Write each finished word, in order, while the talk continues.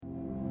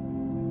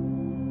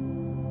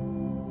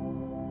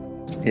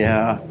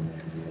Yeah,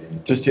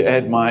 just to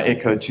add my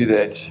echo to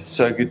that,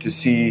 so good to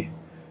see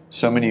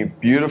so many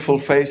beautiful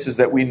faces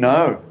that we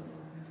know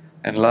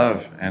and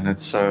love, and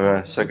it's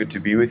so good to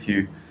be with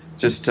you.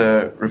 Just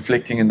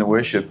reflecting in the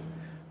worship,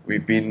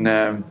 we've been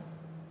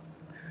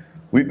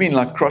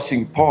like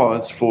crossing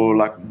paths for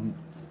like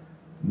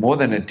more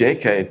than a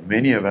decade.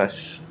 Many of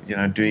us,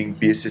 doing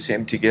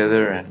BSSM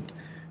together and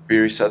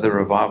various other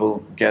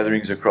revival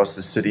gatherings across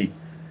the city,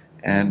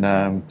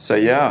 and so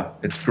yeah,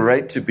 it's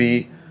great to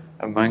be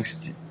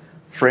amongst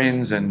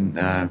friends and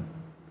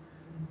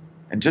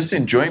just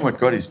enjoying what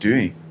God is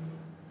doing.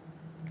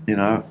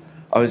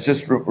 I was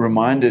just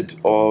reminded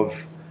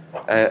of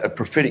a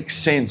prophetic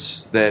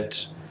sense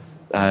that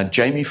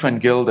Jamie van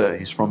Gelder,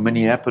 he's from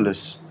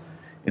Minneapolis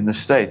in the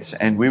States,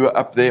 and we were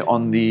up there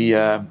on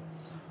the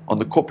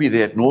kopje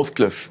there at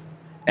Northcliffe,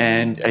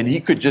 and he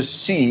could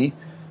just see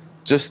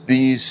just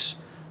these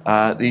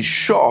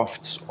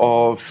shafts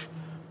of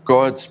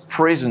God's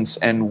presence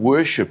and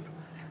worship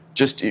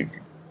just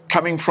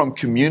coming from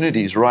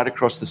communities right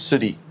across the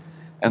city,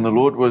 and the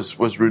Lord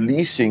was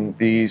releasing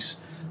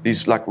these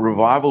like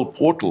revival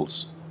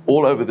portals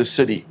all over the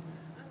city,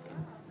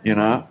 and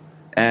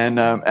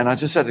I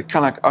just had to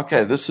kind of like,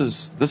 okay, this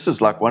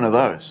is like one of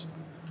those,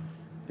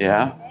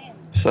 yeah.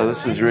 So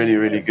this is really,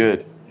 really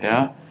good,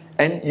 yeah.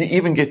 And you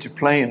even get to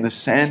play in the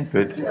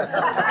sandpit,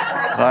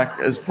 like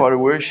as part of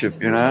worship,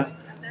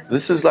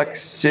 This is like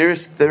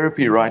serious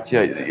therapy right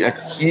here.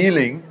 Like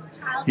healing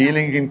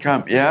can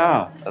come.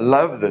 Yeah, I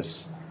love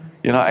this.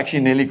 I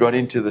actually nearly got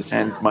into the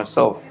sand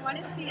myself. You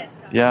want to see it?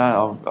 Yeah,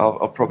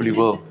 I'll probably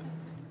will.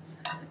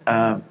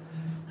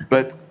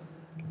 But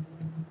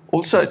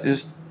also,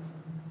 this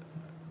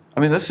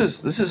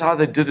is how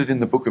they did it in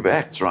the book of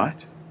Acts,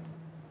 right?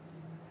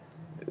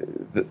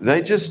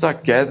 They just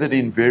like gathered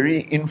in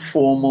very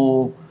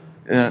informal,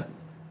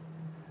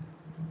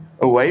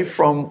 away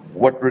from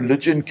what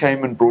religion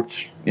came and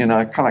brought, kind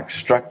of like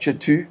structure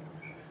to.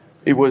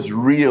 It was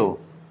real.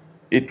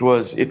 It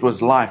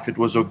was life. It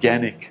was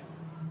organic.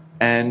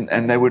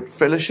 And they would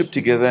fellowship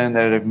together, and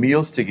they would have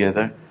meals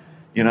together,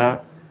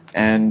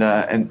 and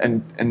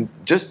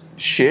just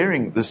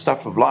sharing the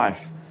stuff of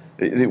life.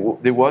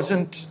 There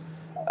wasn't,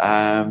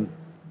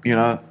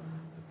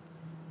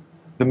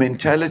 the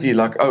mentality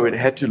like, oh, it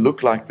had to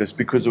look like this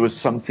because it was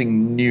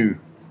something new,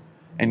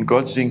 and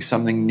God's doing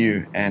something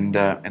new, and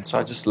so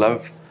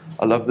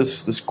I love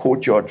this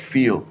courtyard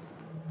feel,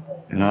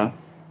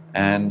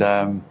 and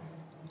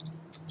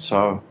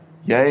so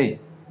yay,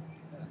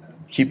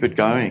 keep it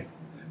going.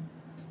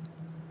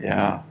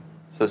 Yeah,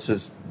 so this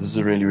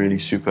is really, really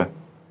super.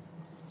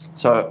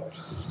 So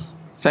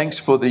thanks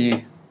for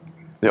the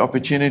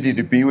opportunity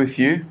to be with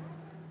you,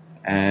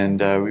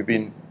 and we've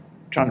been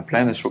trying to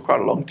plan this for quite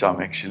a long time,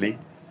 actually,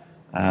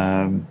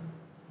 but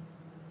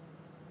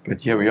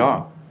here we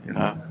are.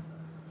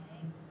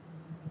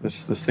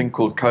 This thing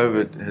called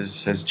COVID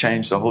has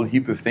changed a whole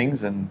heap of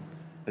things and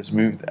has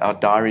moved our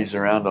diaries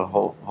around a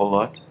whole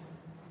lot,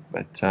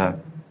 but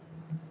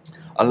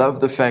I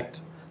love the fact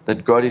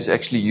that God is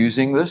actually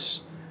using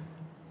this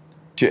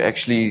to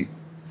actually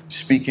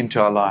speak into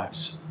our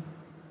lives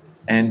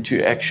and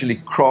to actually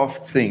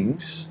craft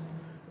things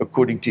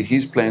according to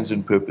His plans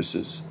and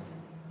purposes.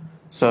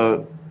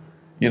 So,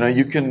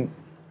 you can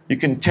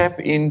tap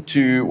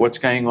into what's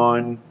going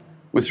on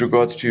with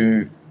regards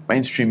to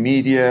mainstream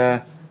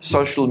media,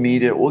 social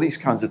media, all these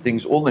kinds of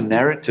things, all the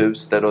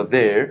narratives that are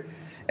there,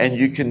 and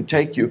you can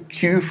take your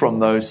cue from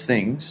those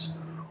things,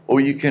 or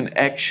you can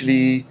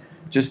actually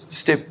just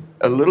step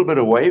a little bit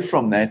away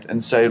from that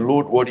and say,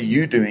 Lord, what are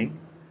you doing?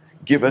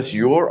 Give us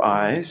your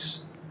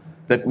eyes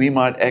that we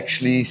might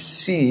actually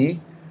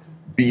see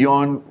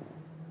beyond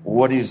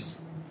what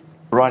is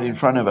right in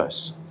front of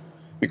us.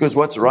 Because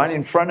what's right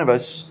in front of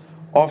us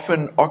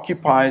often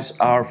occupies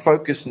our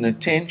focus and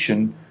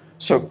attention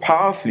so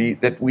powerfully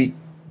that we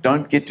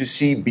don't get to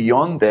see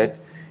beyond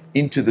that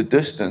into the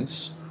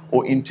distance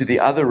or into the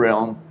other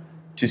realm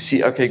to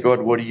see, okay,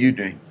 God, what are you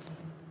doing?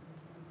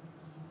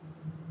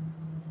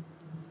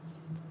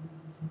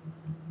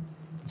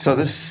 So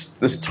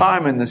this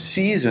time and this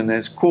season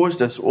has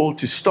caused us all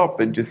to stop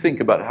and to think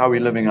about how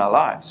we're living our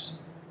lives.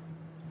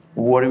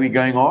 What are we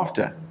going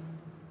after?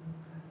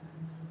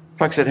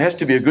 Folks, it has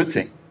to be a good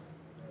thing.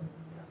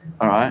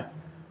 All right?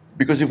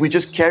 Because if we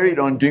just carried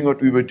on doing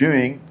what we were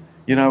doing,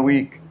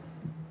 we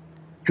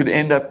could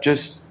end up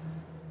just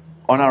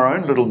on our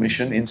own little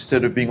mission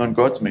instead of being on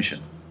God's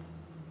mission.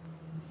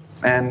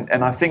 And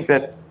I think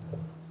that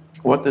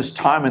what this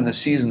time and the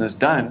season has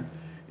done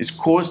is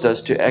caused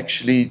us to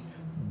actually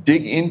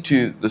dig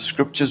into the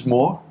scriptures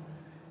more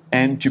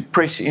and to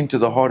press into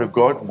the heart of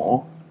God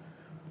more,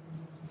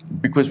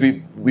 because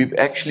we've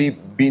actually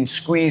been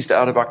squeezed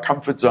out of our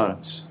comfort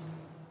zones.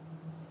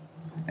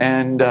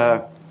 And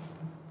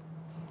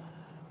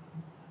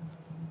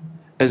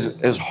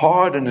as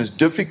hard and as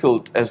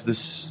difficult as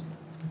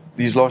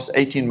these last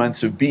 18 months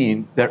have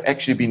been, they've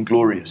actually been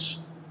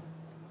glorious,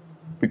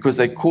 because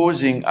they're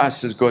causing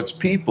us as God's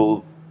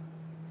people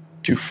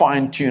to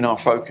fine-tune our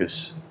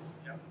focus.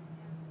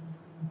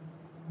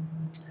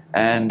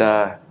 And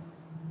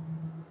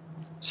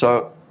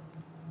So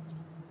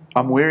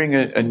I'm wearing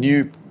a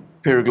new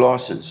pair of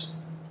glasses.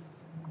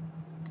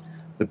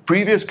 The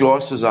previous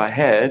glasses I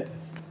had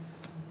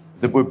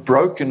that were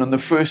broken in the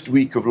first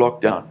week of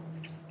lockdown.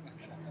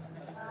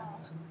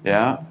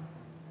 Yeah.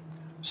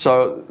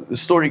 So the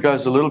story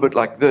goes a little bit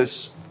like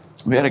this.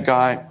 We had a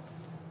guy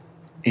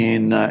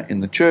in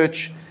the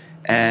church,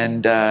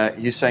 and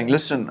he's saying,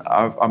 "Listen,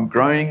 I'm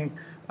growing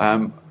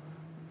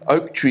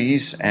oak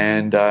trees,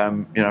 and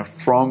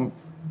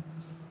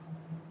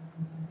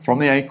from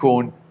the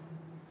acorn,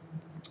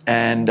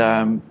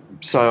 and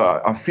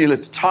so I feel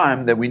it's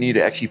time that we need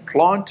to actually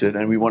plant it,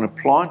 and we want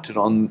to plant it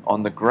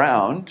on the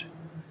ground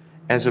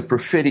as a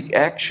prophetic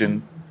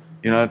action.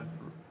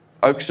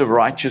 Oaks of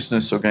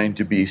righteousness are going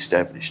to be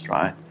established,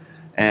 right?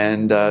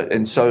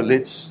 And so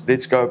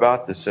let's go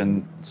about this."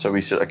 And so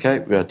we said, okay,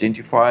 we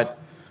identified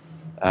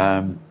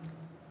a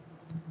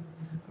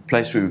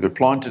place where we could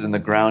plant it, and the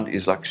ground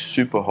is like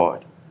super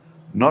hard.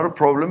 Not a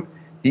problem.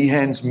 He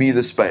hands me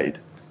the spade.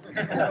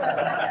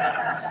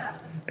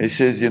 He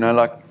says,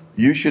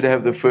 you should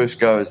have the first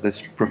go as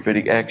this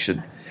prophetic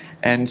action.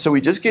 And so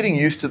we're just getting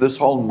used to this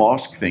whole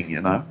mask thing,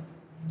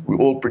 We're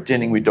all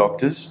pretending we're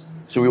doctors.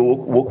 So we all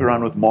walk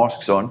around with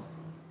masks on.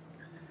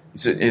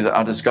 It's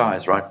our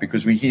disguise, right?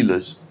 Because we're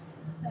healers.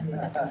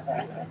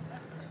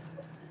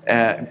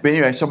 But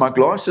anyway, so my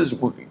glasses,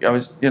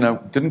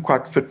 didn't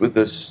quite fit with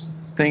this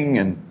thing.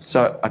 And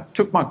so I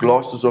took my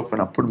glasses off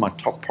and I put them in my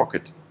top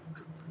pocket.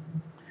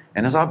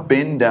 And as I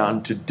bend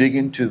down to dig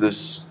into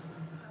this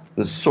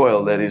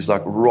soil that is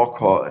like rock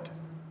hard,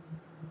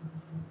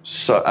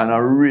 and I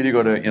really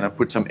got to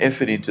put some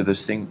effort into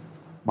this thing,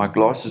 my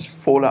glasses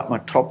fall out my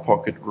top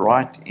pocket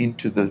right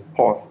into the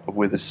path of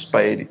where the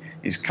spade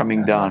is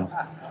coming down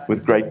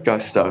with great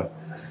gusto,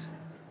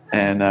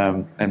 and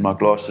my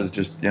glasses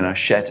just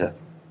shatter.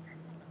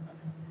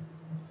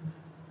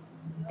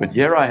 But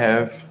here I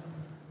have,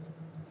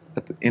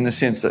 in a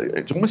sense,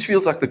 it almost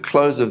feels like the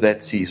close of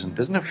that season.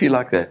 Doesn't it feel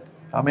like that?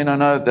 I mean, I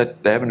know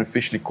that they haven't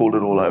officially called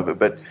it all over,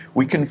 but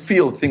we can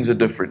feel things are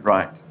different,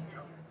 right?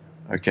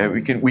 Okay,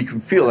 we can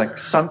feel like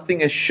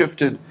something has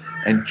shifted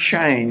and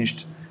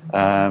changed.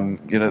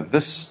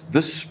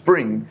 This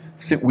spring,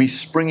 we're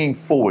springing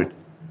forward.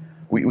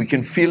 We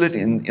can feel it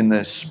in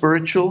the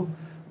spiritual.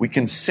 We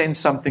can sense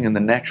something in the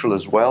natural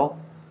as well.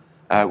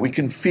 We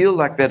can feel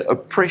like that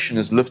oppression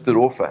is lifted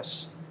off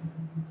us.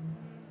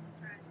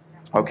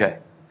 Okay.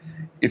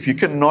 If you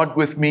can nod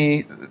with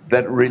me,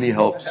 that really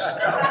helps.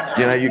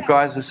 You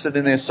guys are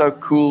sitting there so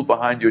cool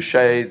behind your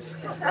shades.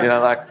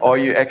 Are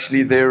you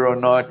actually there or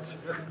not?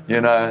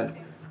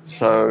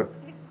 So,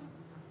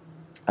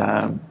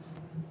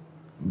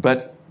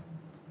 but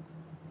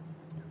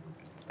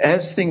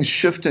as things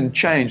shift and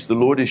change, the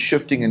Lord is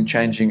shifting and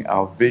changing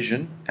our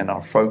vision and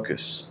our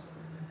focus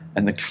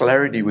and the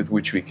clarity with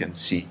which we can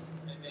see.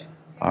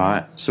 All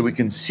right, so we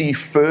can see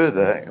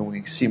further and we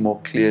can see more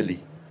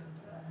clearly.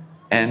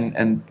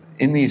 And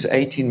in these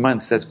 18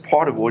 months, that's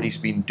part of what He's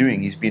been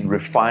doing. He's been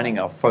refining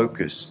our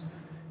focus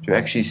to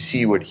actually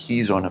see what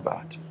He's on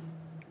about.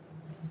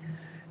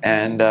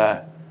 And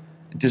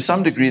to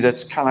some degree,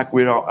 that's kind of like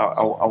where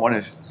I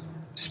want to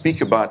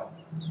speak about.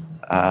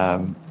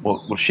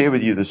 We'll share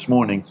with you this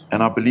morning,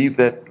 and I believe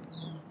that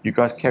you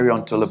guys carry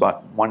on till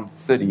about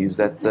 1:30. Is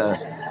that the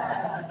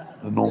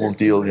normal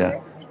deal here?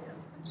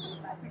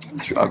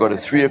 I got a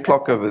 3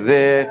 o'clock over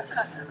there.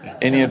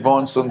 Any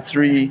advance on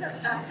 3?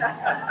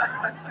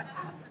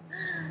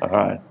 All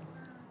right.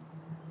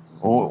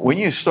 When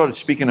you started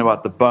speaking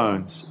about the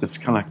bones, it's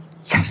kind of like,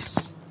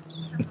 yes,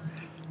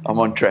 I'm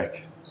on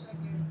track.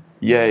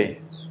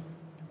 Yay.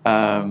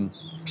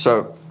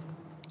 So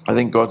I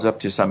think God's up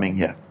to something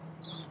here.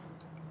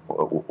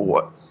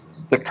 What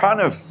the kind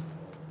of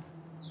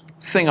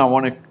thing I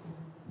want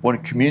to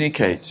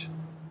communicate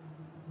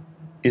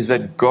is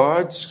that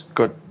God's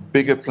got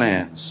bigger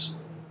plans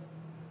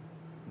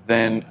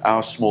than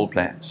our small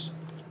plans.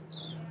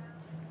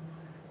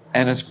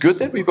 And it's good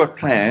that we've got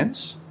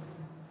plans,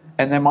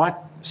 and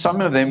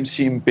some of them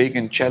seem big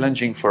and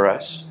challenging for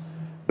us,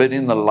 but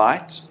in the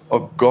light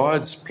of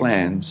God's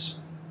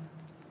plans,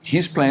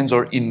 His plans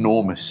are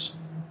enormous.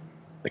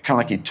 They're kind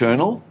of like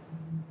eternal,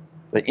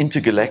 they're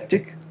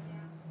intergalactic,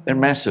 they're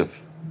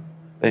massive.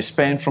 They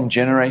span from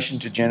generation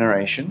to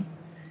generation.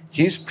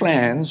 His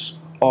plans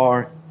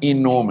are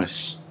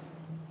enormous.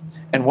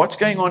 And what's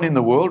going on in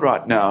the world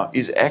right now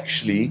is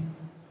actually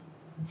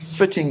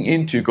fitting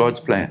into God's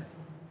plan.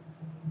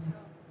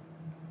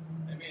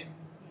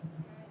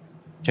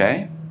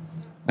 Okay?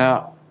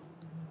 Now,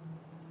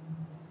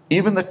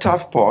 even the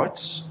tough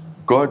parts,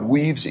 God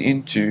weaves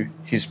into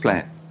His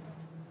plan.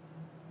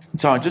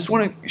 So I just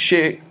want to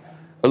share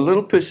a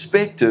little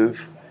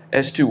perspective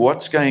as to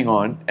what's going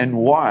on and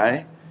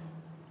why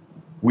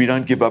we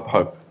don't give up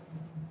hope.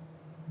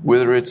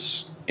 Whether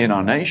it's in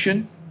our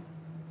nation,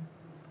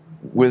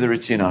 whether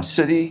it's in our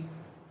city,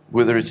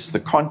 whether it's the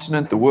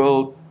continent, the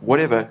world,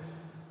 whatever,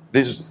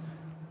 there's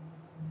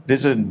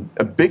a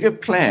bigger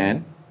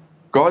plan.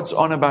 God's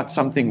on about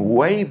something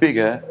way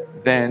bigger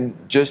than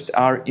just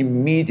our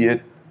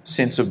immediate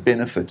sense of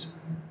benefit.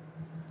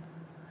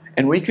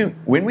 And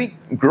when we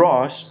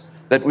grasp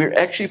that we're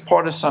actually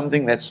part of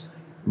something that's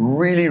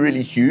really,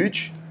 really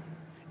huge,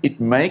 it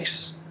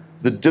makes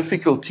the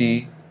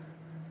difficulty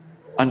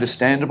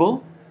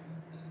understandable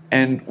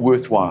and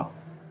worthwhile.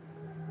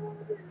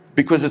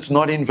 Because it's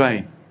not in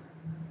vain.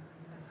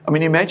 I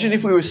mean, imagine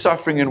if we were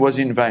suffering and it was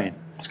in vain.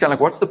 It's kind of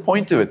like, what's the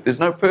point of it? There's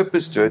no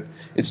purpose to it.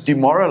 It's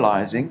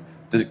demoralizing,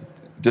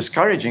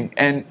 discouraging,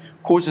 and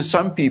causes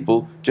some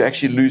people to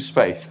actually lose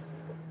faith.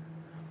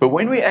 But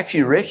when we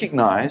actually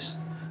recognize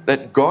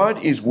that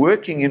God is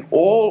working in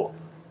all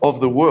of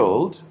the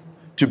world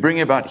to bring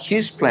about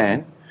His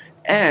plan,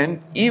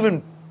 and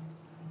even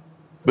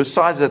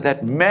besides at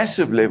that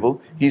massive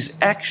level, He's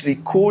actually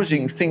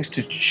causing things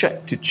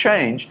to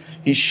change.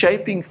 He's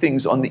shaping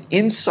things on the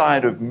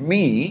inside of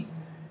me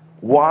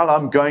while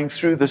I'm going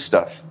through this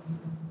stuff.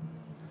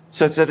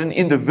 So it's at an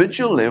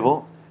individual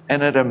level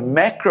and at a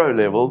macro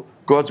level,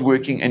 God's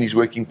working, and He's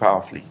working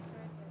powerfully.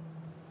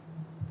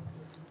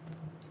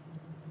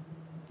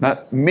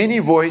 Now, many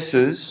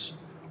voices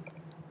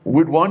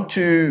would want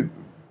to,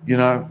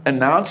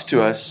 announce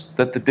to us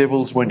that the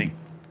devil's winning.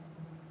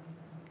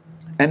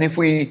 And if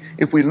we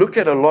look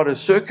at a lot of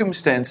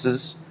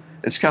circumstances,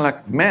 it's kind of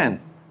like,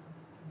 man,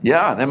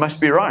 yeah, they must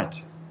be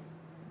right.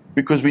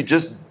 Because we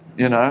just,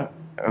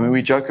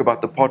 we joke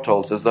about the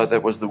potholes as though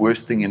that was the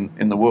worst thing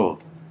in the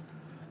world.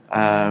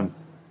 But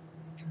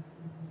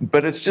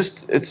it's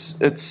just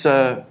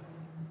a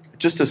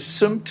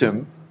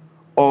symptom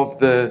of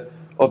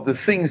the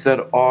things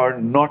that are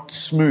not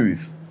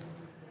smooth.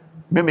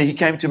 Remember, He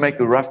came to make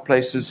the rough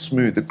places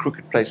smooth, the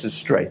crooked places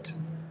straight.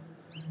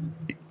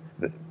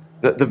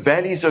 The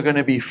valleys are going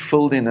to be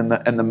filled in,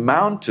 and the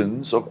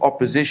mountains of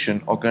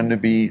opposition are going to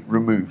be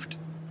removed.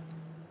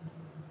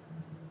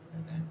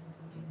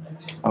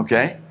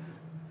 Okay?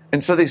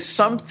 And so there's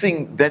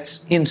something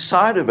that's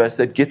inside of us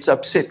that gets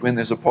upset when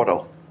there's a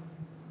pothole.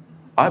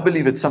 I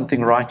believe it's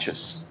something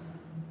righteous.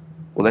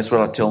 Well, that's what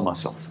I tell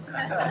myself.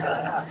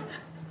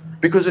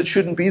 Because it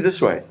shouldn't be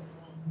this way.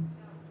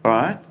 All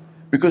right?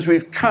 Because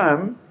we've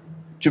come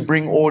to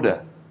bring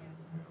order.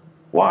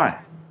 Why?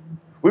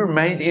 We're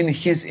made in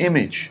His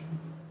image.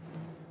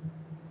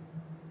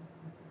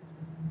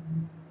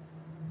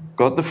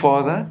 God the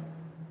Father,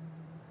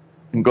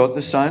 and God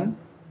the Son,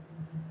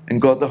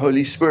 and God the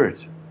Holy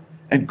Spirit.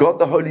 And God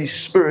the Holy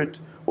Spirit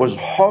was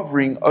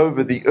hovering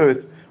over the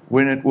earth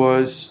when it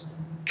was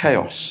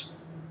chaos,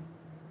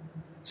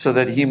 so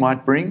that He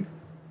might bring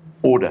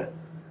order.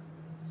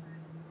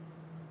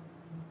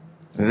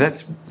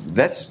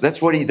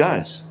 That's what He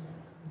does.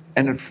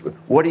 And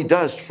what He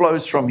does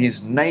flows from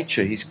His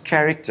nature, His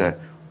character,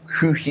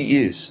 who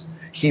He is.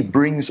 He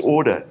brings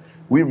order.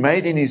 We're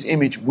made in His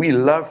image. We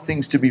love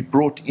things to be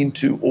brought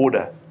into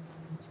order.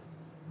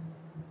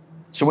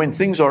 So when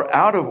things are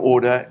out of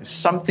order,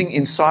 something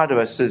inside of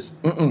us says,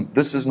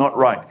 this is not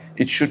right.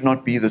 It should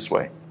not be this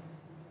way.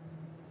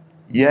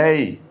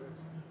 Yay.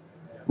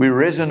 We're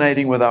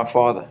resonating with our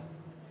Father.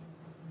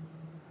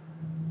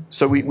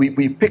 So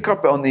we pick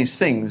up on these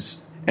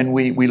things, and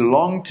we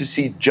long to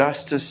see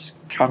justice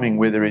coming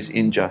where there is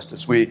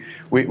injustice.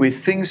 Where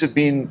things have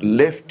been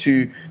left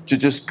to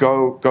just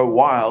go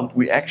wild,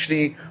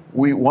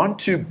 we want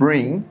to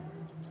bring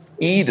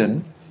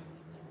Eden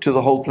to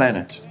the whole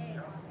planet.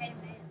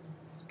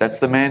 That's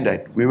the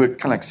mandate. We were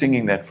kind of like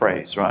singing that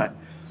phrase, right?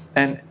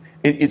 And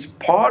it's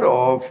part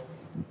of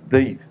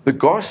the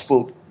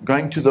gospel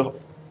going to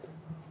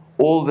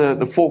all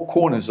the four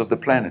corners of the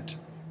planet,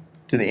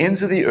 to the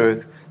ends of the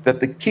earth, that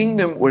the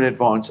kingdom would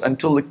advance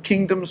until the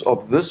kingdoms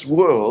of this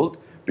world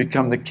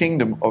become the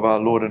kingdom of our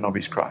Lord and of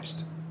His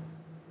Christ.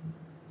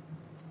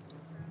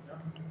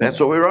 That's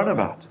what we're on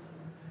about.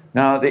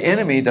 Now, the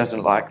enemy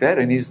doesn't like that,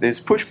 and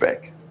there's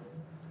pushback.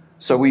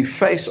 So we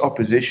face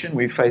opposition,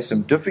 we face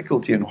some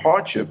difficulty and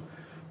hardship,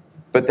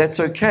 but that's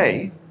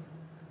okay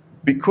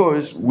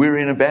because we're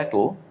in a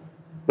battle,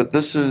 but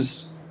this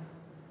is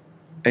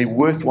a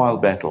worthwhile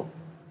battle.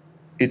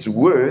 It's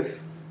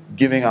worth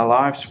giving our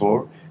lives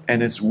for,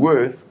 and it's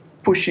worth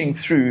pushing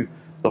through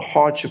the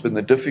hardship and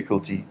the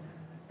difficulty,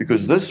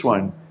 because this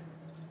one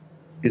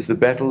is the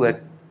battle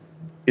that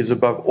is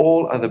above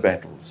all other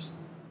battles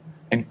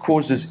and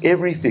causes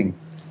everything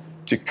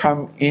to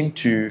come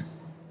into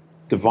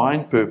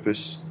divine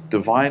purpose,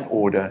 divine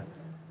order.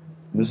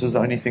 This is the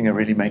only thing that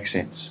really makes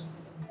sense.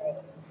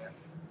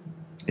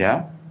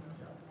 Yeah?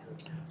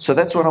 So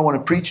that's what I want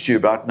to preach to you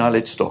about. Now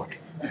let's start.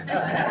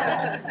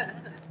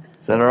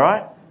 Is that all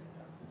right?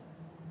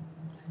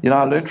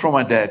 I learned from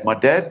my dad. My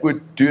dad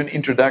would do an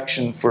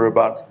introduction for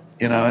about,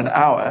 an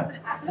hour,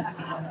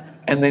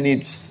 and then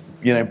he'd,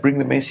 bring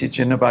the message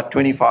in about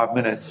 25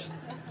 minutes,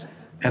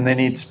 and then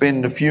he'd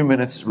spend a few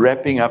minutes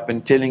wrapping up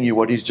and telling you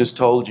what he's just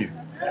told you.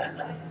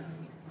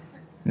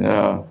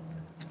 Yeah,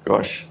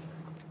 gosh.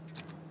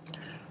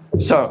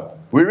 So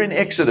we're in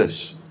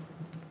Exodus.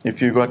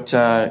 If you've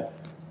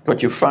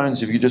got your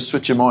phones, if you just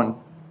switch them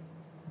on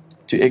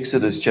to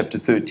Exodus chapter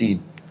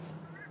 13.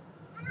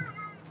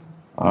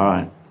 All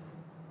right.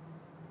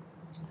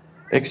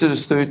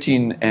 Exodus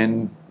 13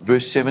 and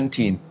verse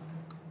 17.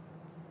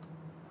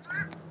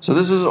 So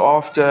this is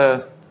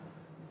after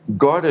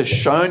God has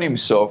shown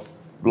himself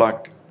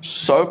like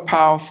so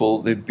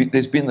powerful.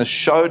 There's been the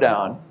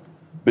showdown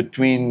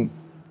between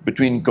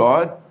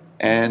God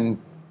and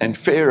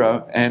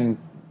Pharaoh, and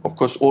of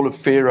course all of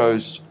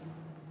Pharaoh's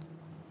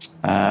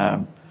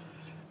the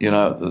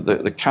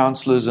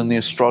counselors and the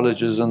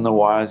astrologers and the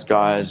wise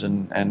guys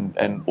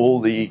and all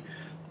the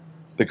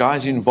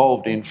guys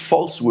involved in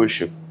false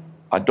worship,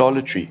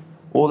 idolatry,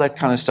 all that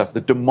kind of stuff,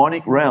 the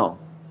demonic realm.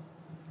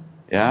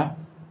 Yeah?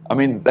 I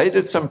mean, they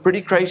did some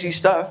pretty crazy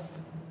stuff.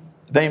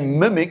 They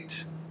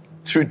mimicked,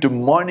 through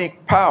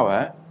demonic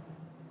power,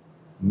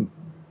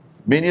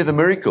 many of the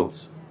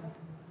miracles.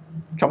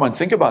 Come on,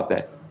 think about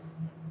that.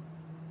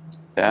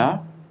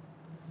 Yeah?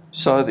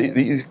 So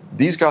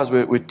these guys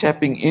were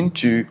tapping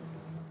into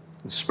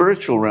the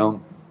spiritual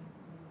realm,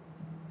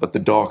 but the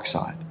dark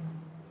side.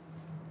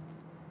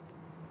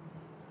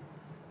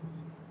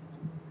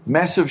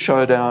 Massive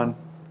showdown.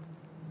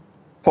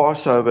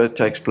 Passover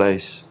takes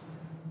place.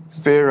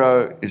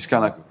 Pharaoh is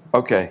kind of,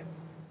 okay,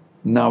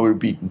 now we're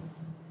beaten.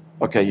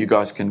 Okay, you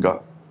guys can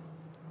go.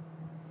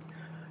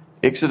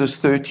 Exodus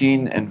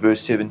 13 and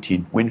verse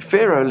 17. When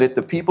Pharaoh let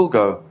the people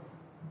go,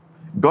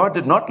 God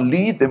did not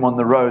lead them on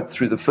the road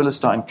through the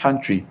Philistine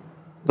country,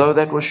 though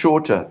that was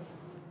shorter.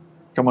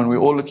 Come on, we're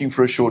all looking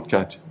for a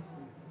shortcut.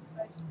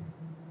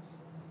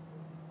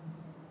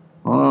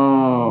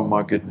 Oh,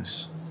 my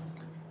goodness.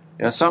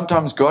 Yeah,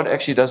 sometimes God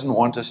actually doesn't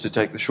want us to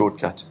take the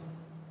shortcut.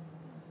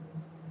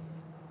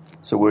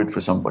 It's a word for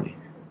somebody.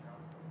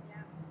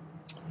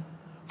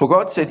 For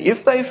God said,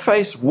 if they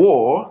face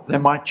war, they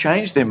might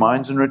change their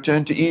minds and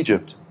return to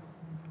Egypt.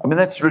 I mean,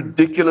 that's a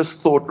ridiculous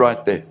thought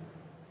right there.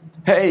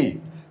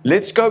 Hey,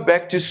 let's go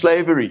back to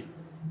slavery.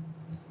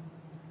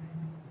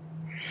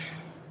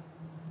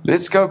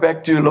 Let's go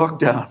back to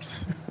lockdown.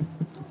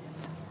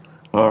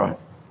 All right.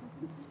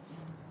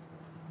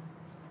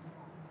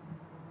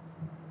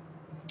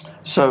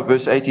 So,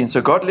 verse 18.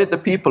 So God led the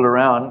people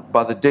around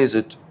by the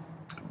desert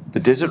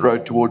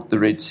road toward the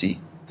Red Sea.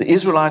 The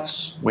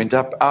Israelites went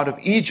up out of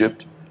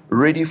Egypt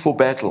ready for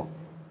battle.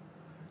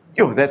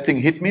 Yo, that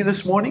thing hit me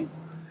this morning.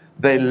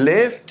 They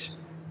left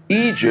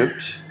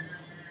Egypt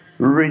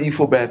ready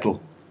for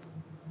battle.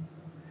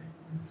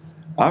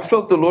 I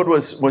felt the Lord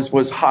was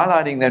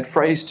highlighting that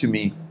phrase to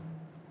me.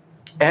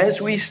 As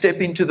we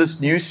step into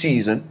this new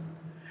season,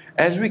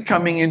 as we're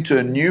coming into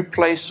a new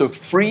place of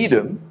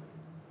freedom,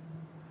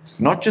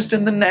 not just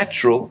in the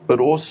natural, but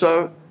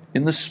also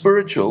in the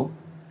spiritual,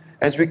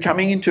 as we're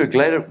coming into a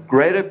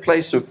greater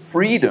place of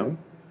freedom,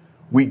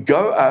 we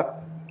go up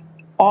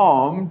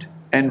armed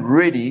and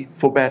ready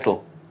for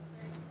battle.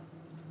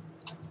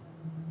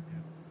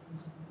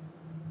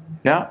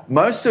 Now,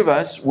 most of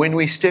us, when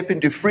we step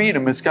into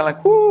freedom, it's kind of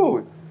like,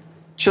 whoo,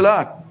 chill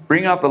out,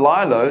 bring out the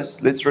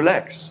lilos, let's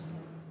relax.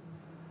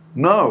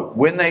 No,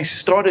 when they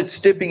started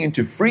stepping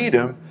into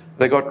freedom,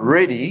 they got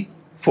ready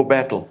for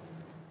battle.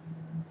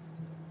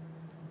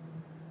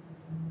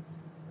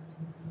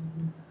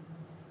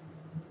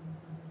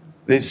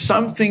 There's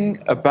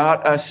something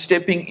about us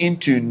stepping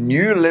into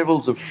new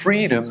levels of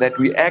freedom that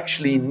we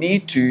actually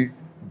need to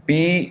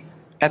be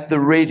at the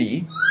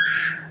ready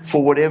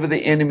for whatever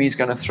the enemy is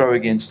going to throw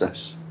against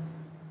us.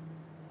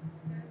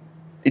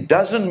 It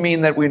doesn't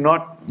mean that we're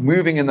not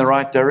moving in the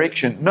right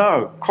direction.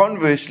 No,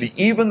 conversely,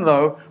 even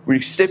though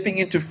we're stepping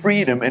into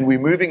freedom and we're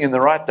moving in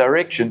the right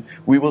direction,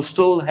 we will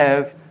still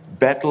have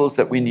battles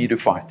that we need to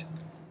fight.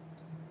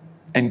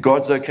 And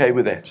God's okay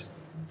with that.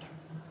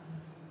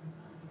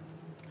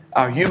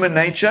 Our human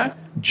nature,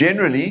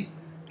 generally,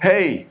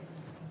 hey,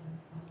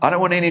 I don't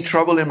want any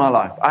trouble in my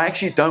life. I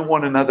actually don't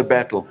want another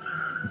battle.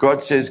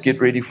 God says, get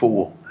ready for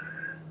war.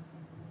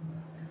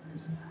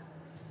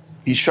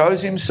 He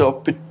shows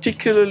himself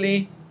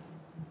particularly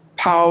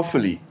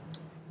powerfully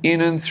in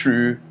and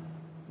through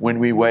when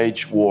we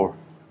wage war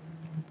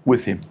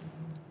with him.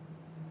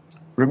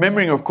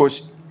 Remembering, of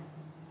course,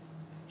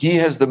 he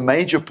has the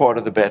major part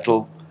of the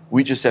battle.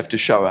 We just have to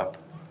show up.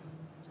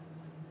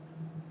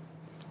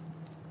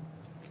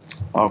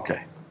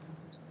 Okay.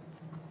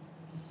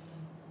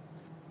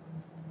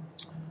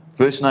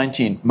 Verse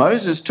 19.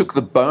 Moses took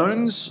the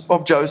bones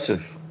of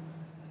Joseph.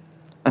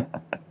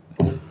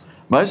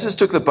 Moses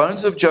took the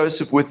bones of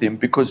Joseph with him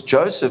because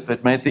Joseph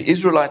had made the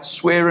Israelites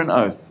swear an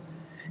oath.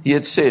 He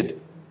had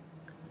said,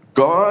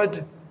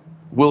 God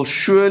will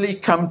surely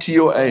come to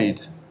your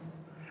aid,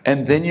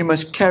 and then you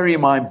must carry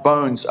my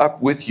bones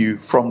up with you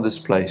from this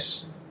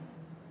place.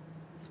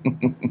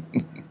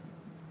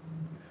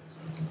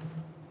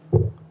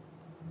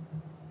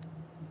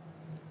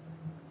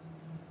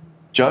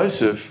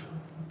 Joseph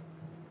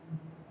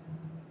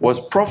was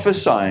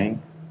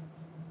prophesying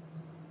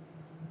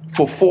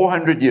for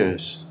 400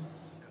 years.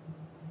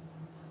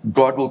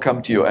 God will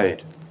come to your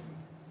aid.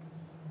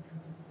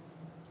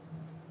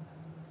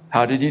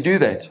 How did he do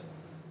that?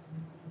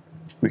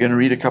 We're going to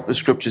read a couple of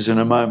scriptures in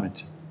a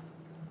moment.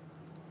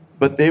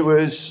 But there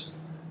were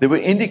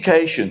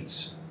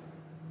indications.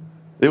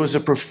 There was a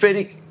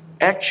prophetic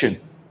action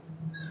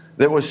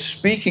that was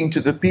speaking to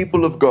the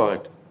people of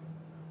God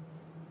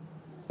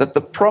that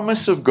the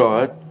promise of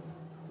God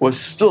was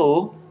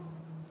still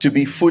to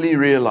be fully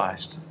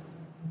realized.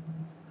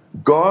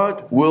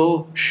 God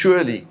will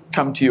surely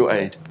come to your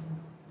aid.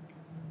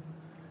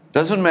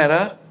 Doesn't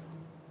matter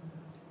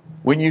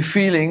when you're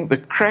feeling the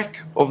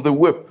crack of the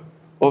whip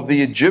of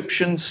the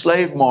Egyptian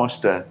slave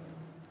master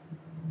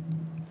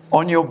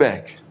on your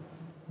back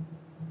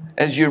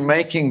as you're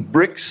making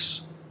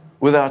bricks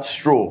without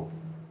straw.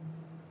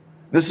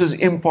 This is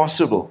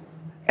impossible.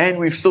 And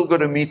we've still got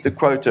to meet the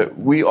quota.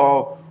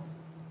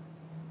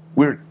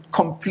 We're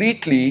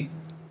completely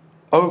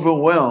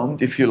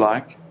overwhelmed, if you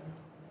like,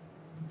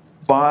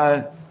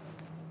 by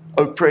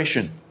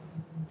oppression.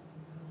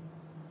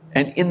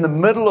 And in the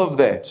middle of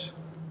that,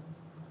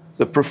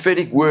 the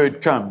prophetic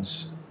word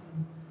comes.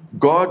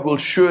 God will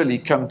surely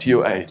come to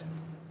your aid.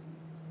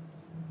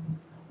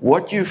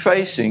 What you're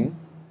facing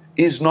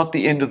is not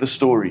the end of the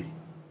story.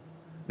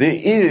 There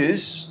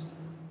is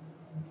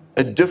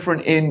a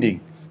different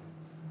ending.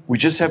 We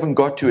just haven't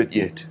got to it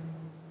yet.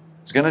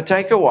 It's going to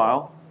take a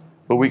while,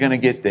 but we're going to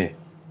get there.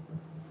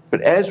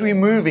 But as we're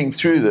moving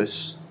through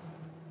this,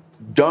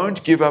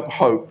 don't give up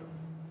hope.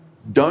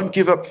 Don't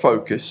give up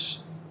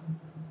focus.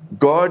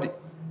 God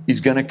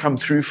is going to come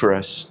through for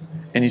us,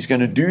 and He's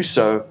going to do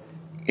so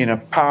in a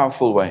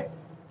powerful way.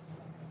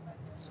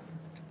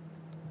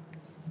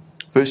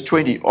 Verse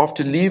 20,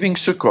 after leaving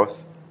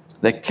Sukkoth,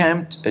 they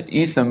camped at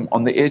Etham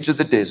on the edge of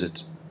the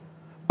desert.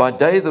 By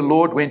day the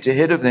Lord went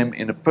ahead of them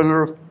in a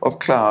pillar of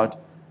cloud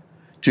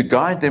to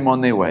guide them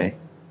on their way,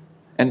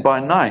 and by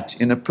night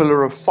in a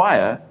pillar of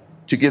fire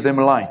to give them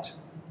light,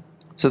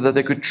 so that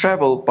they could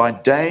travel by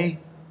day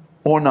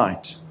or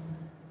night.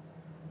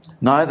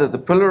 Neither the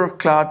pillar of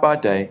cloud by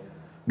day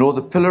nor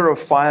the pillar of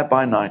fire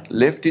by night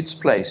left its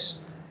place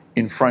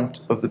in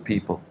front of the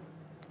people.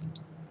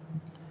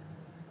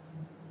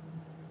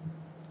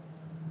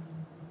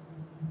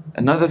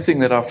 Another thing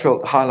that I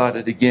felt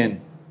highlighted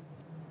again,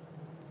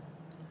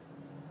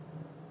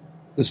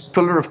 this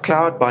pillar of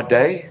cloud by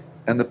day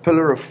and the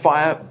pillar of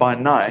fire by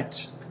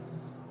night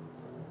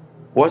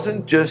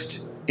wasn't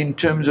just in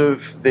terms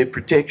of their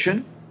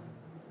protection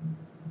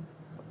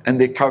and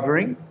their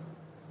covering.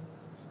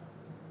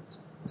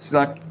 It's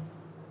like,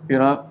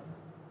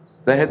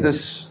 they had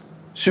this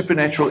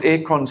supernatural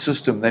aircon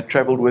system that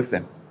traveled with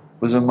them.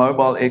 It was a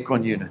mobile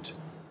aircon unit.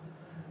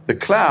 The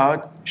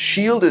cloud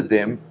shielded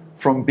them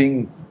from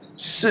being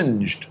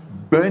singed,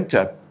 burnt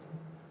up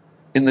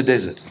in the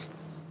desert.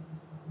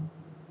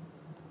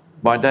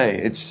 By day,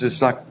 it's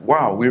just like,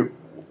 wow,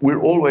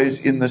 we're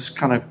always in this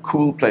kind of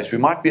cool place. We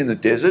might be in the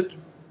desert,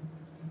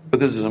 but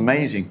this is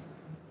amazing.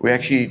 We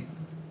actually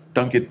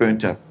don't get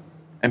burnt up.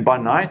 And by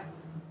night,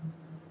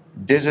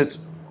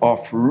 deserts are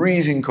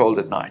freezing cold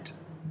at night.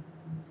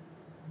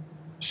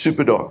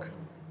 Super dark.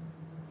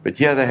 But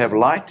here they have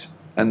light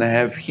and they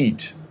have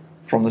heat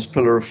from this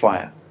pillar of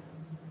fire.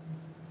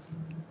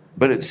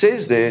 But it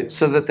says there,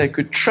 so that they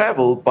could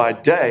travel by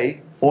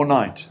day or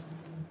night.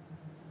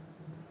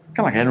 Kind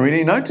of like I hadn't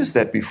really noticed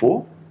that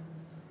before.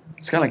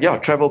 It's kind of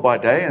like, travel by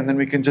day and then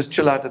we can just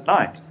chill out at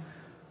night.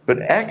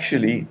 But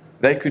actually,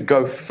 they could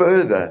go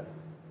further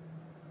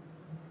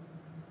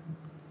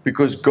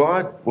because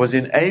God was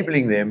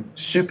enabling them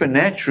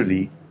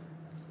supernaturally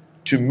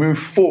to move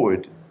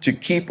forward, to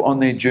keep on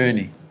their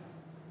journey.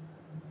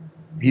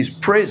 His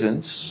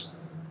presence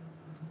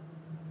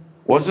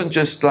wasn't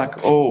just like,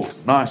 oh,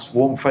 nice,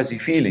 warm, fuzzy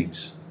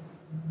feelings.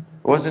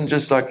 It wasn't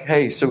just like,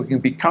 hey, so we can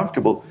be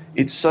comfortable.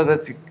 It's so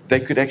that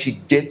they could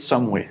actually get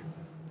somewhere,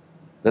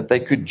 that they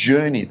could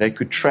journey, they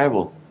could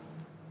travel,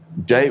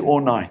 day or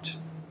night.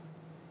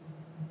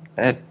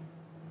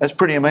 That's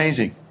pretty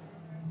amazing.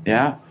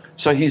 Yeah?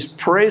 So His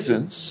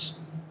presence,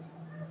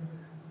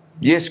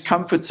 yes,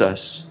 comforts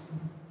us,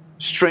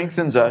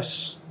 strengthens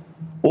us,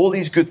 all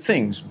these good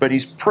things, but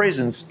His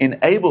presence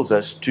enables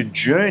us to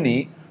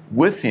journey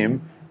with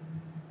Him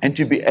and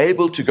to be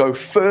able to go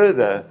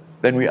further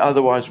than we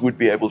otherwise would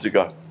be able to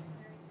go.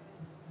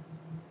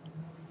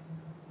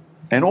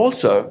 And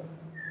also,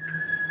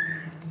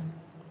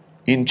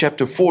 in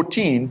chapter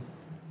 14,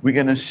 we're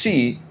going to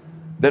see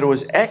that it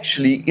was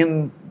actually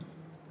in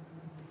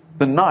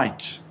the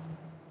night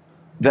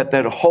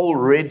that whole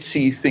Red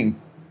Sea thing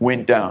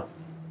went down.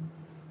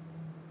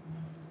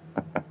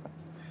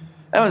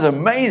 That was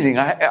amazing.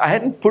 I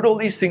hadn't put all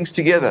these things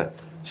together.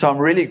 So I'm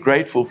really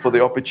grateful for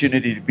the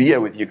opportunity to be here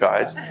with you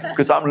guys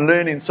because I'm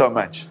learning so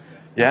much.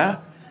 Yeah?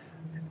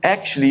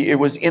 Actually, it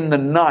was in the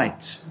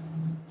night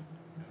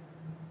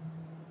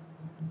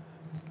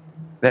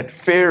that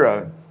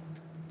Pharaoh,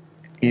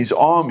 his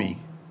army,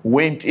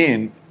 went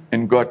in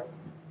and got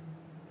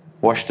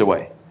washed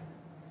away.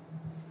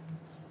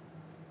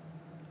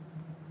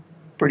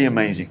 Pretty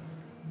amazing.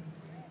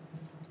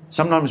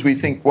 Sometimes we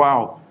think,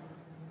 wow,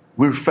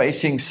 we're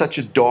facing such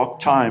a dark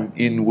time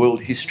in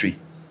world history.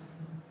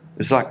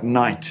 It's like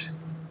night.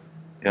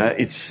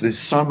 There's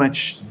so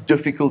much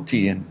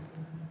difficulty and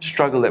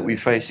struggle that we're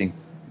facing.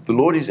 The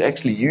Lord is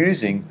actually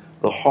using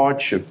the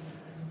hardship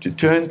to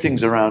turn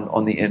things around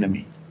on the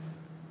enemy.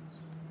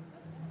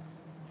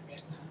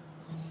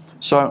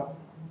 So,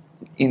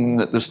 in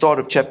the start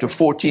of chapter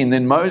 14,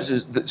 then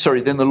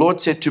the Lord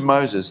said to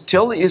Moses,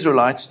 tell the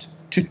Israelites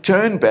to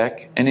turn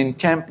back and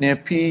encamp near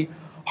Pi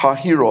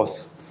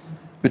Hahiroth,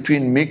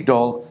 between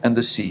Migdol and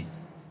the sea.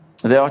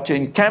 They are to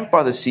encamp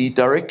by the sea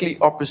directly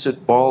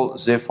opposite Baal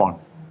Zephon.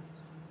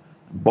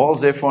 Baal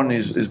Zephon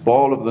is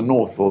Baal of the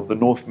north, or of the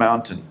North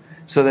Mountain.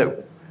 So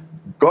that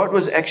God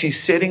was actually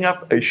setting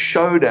up a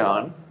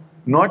showdown,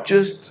 not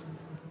just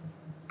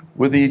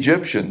with the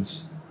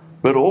Egyptians,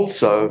 but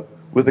also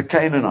with the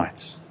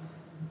Canaanites.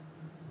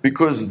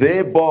 Because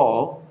their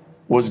Baal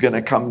was going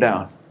to come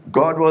down.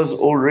 God was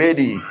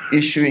already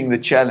issuing the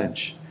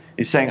challenge.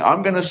 He's saying,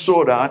 I'm going to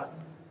sort out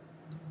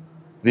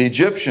the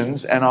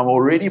Egyptians, and I'm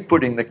already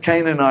putting the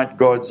Canaanite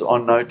gods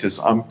on notice.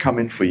 I'm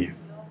coming for you.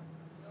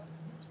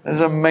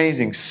 That's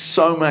amazing.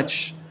 So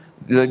much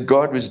that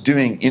God was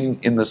doing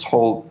in this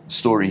whole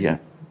story here.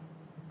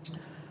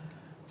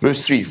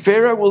 Verse 3,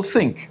 Pharaoh will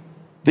think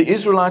the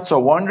Israelites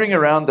are wandering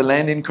around the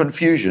land in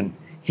confusion,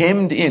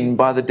 hemmed in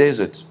by the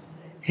desert.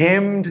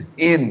 Hemmed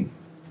in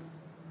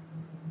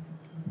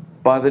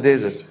by the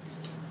desert.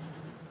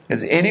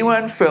 Has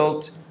anyone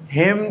felt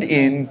hemmed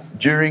in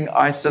during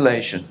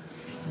isolation?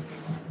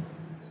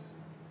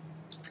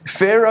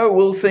 Pharaoh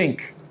will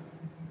think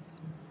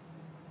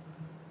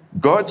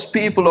God's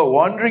people are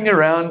wandering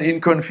around in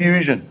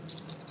confusion,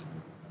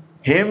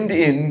 hemmed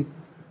in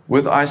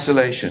with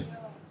isolation.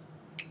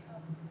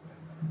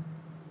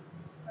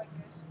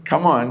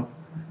 Come on.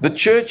 The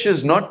church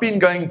has not been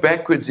going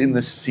backwards in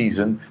this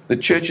season. The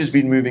church has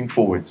been moving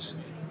forwards.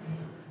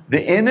 The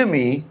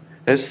enemy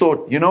has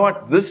thought, you know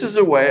what? This is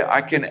a way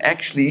I can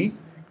actually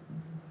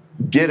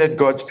get at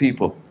God's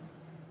people.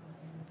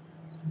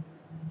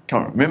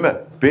 Come on,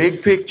 remember,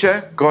 big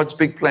picture, God's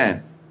big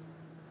plan.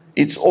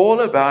 It's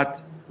all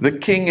about the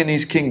king and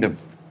his kingdom.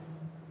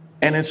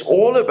 And it's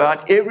all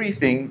about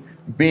everything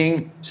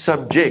being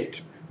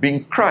subject,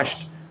 being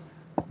crushed,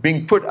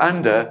 being put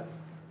under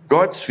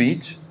God's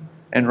feet.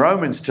 And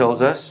Romans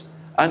tells us,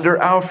 under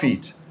our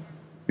feet.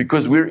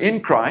 Because we're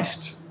in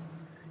Christ,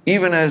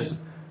 even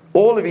as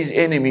all of his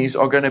enemies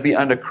are going to be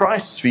under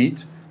Christ's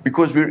feet,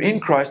 because we're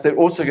in Christ, they're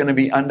also going to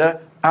be under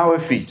our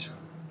feet.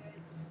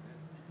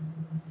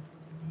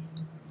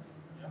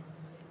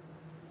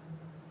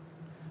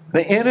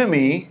 The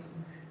enemy,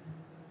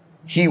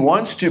 he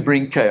wants to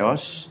bring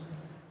chaos,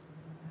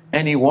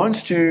 and he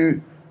wants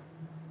to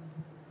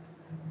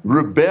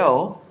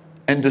rebel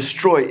and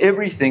destroy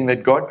everything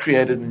that God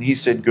created and he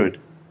said good.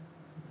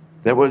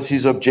 That was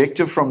his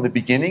objective from the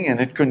beginning,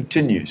 and it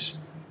continues.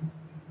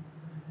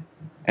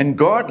 And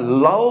God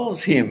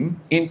lulls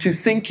him into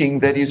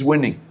thinking that he's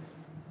winning.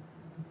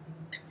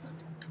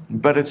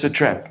 But it's a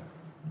trap.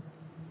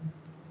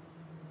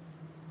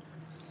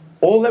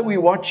 All that we're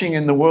watching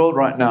in the world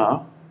right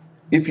now,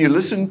 if you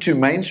listen to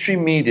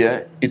mainstream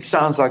media, it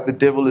sounds like the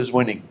devil is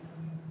winning.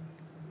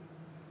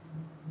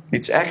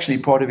 It's actually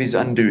part of his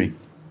undoing.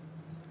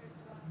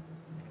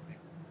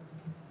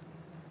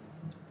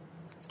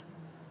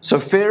 So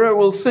Pharaoh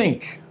will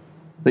think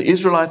the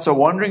Israelites are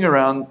wandering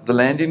around the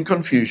land in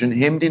confusion,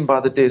 hemmed in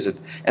by the desert.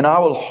 And I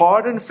will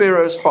harden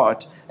Pharaoh's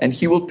heart, and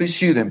he will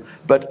pursue them.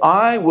 But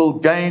I will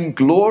gain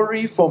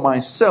glory for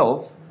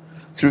myself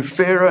through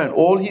Pharaoh and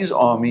all his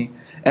army,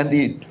 and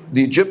the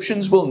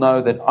Egyptians will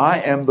know that I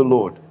am the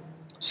Lord.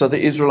 So the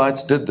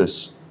Israelites did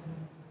this.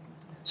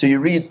 So you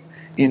read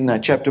in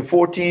chapter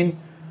 14,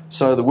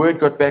 so the word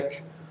got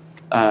back,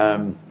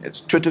 it's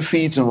Twitter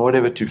feeds and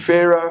whatever, to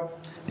Pharaoh.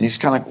 And he's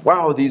kind of like,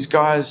 wow, these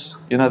guys,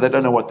 they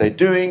don't know what they're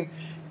doing.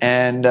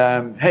 And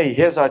hey,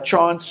 here's our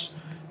chance.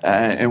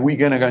 And we're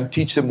going to go and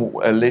teach them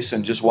a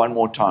lesson just one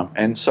more time.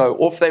 And so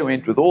off they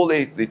went with all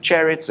their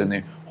chariots and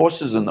their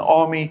horses and the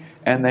army,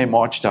 and they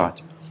marched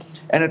out.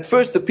 And at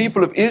first, the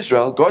people of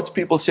Israel, God's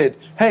people, said,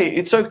 hey,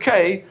 it's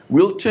okay.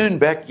 We'll turn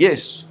back.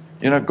 Yes,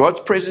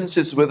 God's presence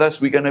is with us.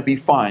 We're going to be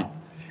fine.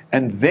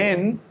 And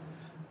then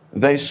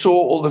they saw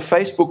all the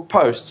Facebook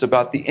posts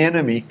about the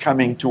enemy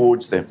coming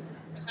towards them.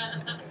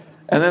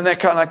 And then they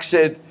kind of like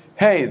said,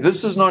 hey,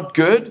 this is not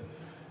good.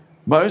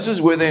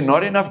 Moses, were there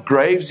not enough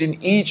graves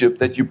in Egypt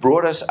that you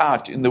brought us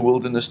out in the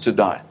wilderness to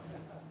die?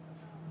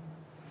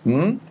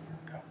 Don't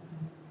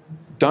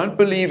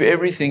believe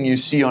everything you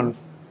see on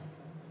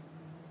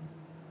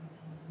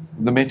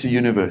the meta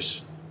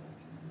universe.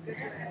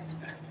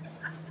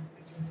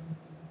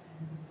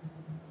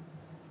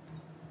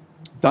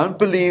 Don't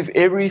believe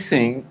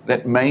everything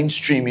that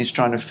mainstream is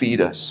trying to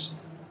feed us.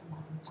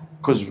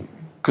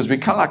 Because we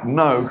kind of like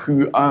know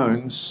who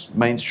owns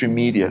mainstream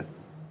media,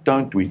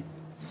 don't we?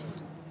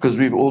 Because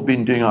we've all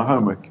been doing our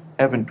homework,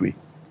 haven't we?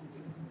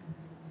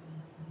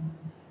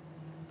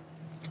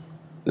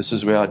 This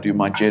is where I do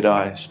my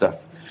Jedi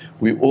stuff.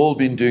 We've all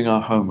been doing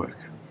our homework.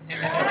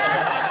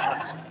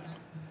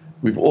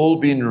 We've all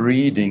been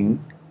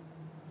reading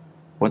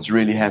what's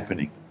really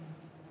happening.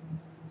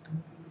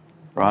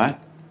 Right?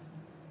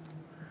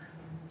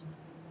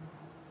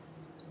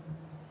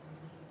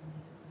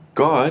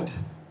 God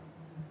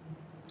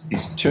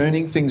is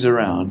turning things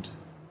around.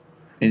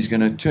 He's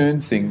going to turn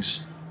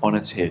things on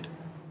its head.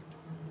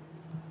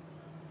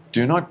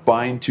 Do not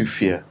buy into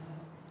fear.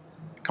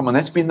 Come on,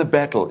 that's been the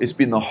battle. It's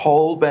been the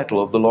whole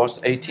battle of the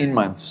last 18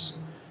 months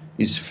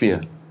is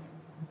fear.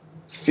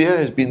 Fear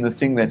has been the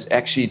thing that's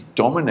actually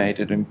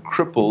dominated and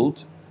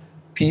crippled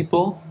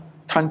people,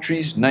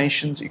 countries,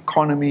 nations,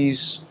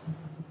 economies,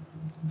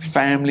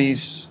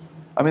 families.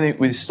 I mean,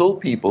 we're still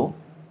people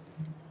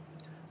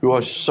who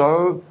are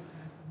so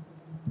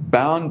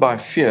bound by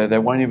fear they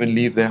won't even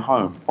leave their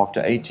home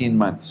after 18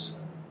 months.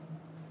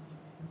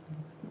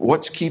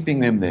 What's keeping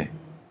them there?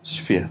 It's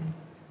fear.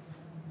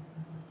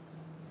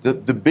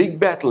 The big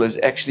battle has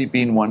actually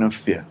been one of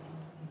fear.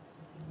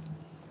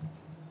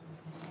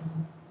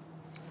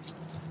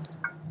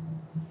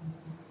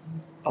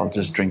 I'll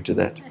just drink to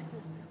that.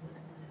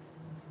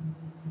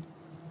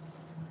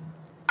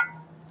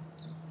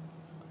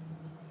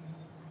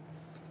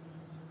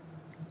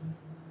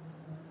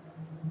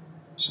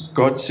 So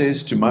God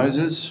says to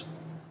Moses,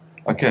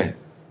 okay,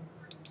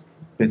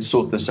 let's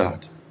sort this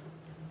out.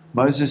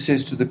 Moses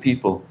says to the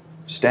people,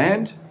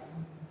 stand,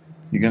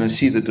 you're going to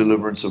see the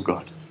deliverance of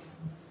God.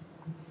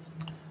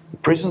 The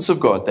presence of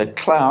God, that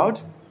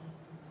cloud,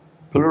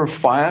 pillar of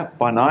fire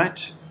by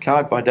night,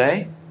 cloud by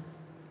day,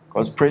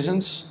 God's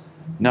presence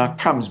now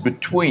comes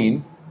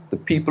between the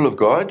people of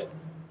God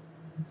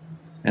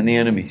and the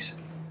enemies.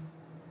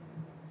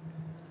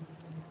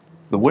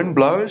 The wind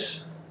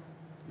blows,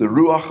 the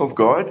Ruach of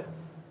God,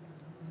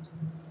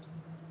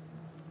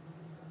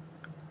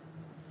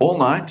 all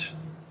night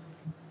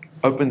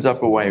opens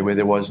up a way where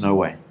there was no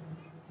way.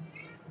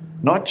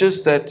 Not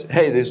just that,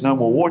 hey, there's no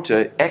more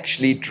water,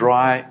 actually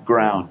dry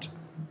ground.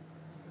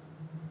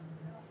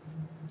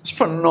 It's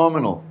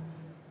phenomenal.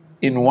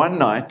 In one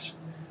night,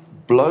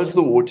 blows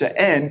the water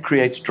and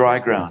creates dry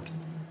ground.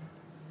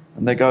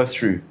 And they go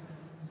through.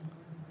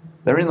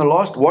 They're in the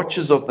last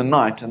watches of the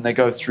night and they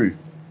go through.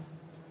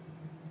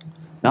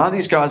 Now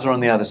these guys are on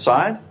the other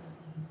side.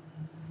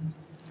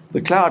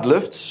 The cloud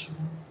lifts.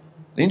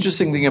 The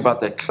interesting thing about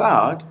that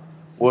cloud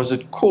was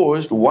it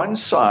caused one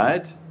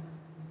side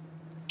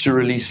to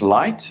release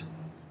light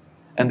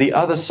and the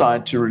other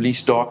side to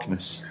release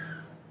darkness,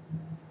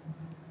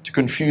 to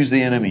confuse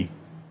the enemy.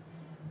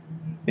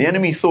 The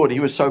enemy thought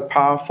he was so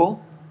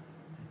powerful,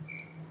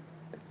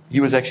 he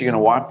was actually going to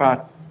wipe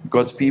out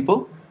God's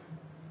people.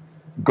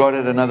 God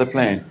had another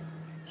plan.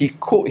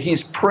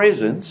 His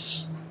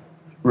presence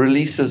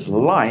releases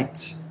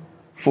light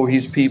for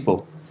his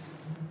people.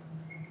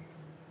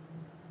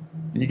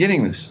 Are you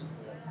getting this?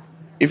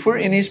 If we're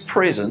in his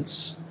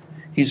presence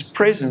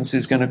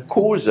is going to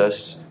cause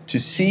us to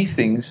see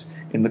things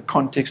in the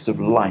context of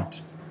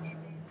light.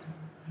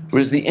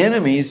 Whereas the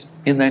enemy's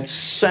in that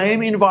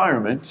same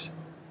environment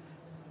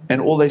and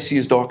all they see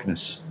is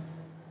darkness.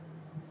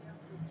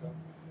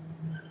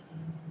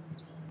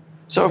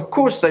 So of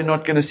course they're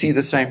not going to see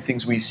the same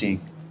things we see.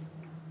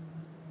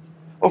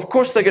 Of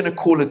course they're going to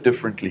call it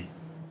differently.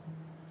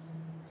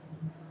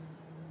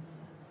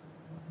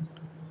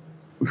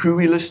 Who are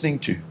we listening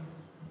to?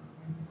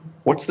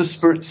 What's the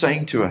Spirit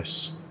saying to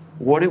us?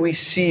 What are we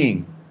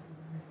seeing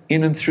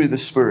in and through the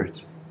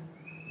Spirit?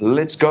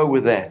 Let's go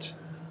with that.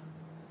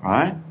 All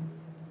right?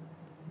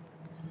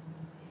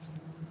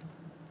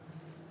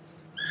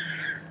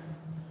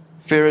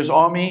 Pharaoh's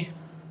army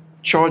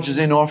charges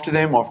in after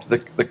them, after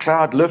the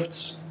cloud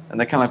lifts, and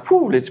they're kind of like,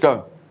 whoo, let's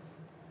go.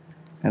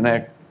 And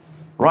they're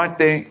right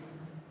there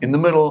in the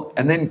middle,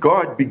 and then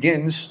God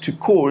begins to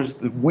cause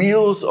the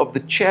wheels of the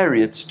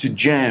chariots to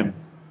jam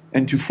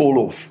and to fall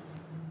off.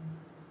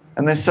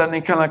 And they're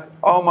suddenly kind of like,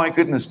 oh my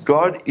goodness,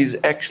 God is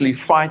actually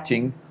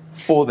fighting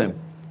for them.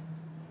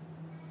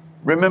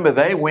 Remember,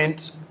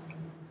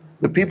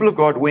 the people of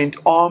God went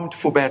armed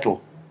for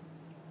battle.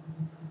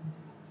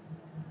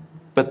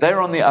 But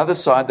they're on the other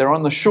side, they're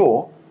on the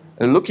shore,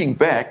 they're looking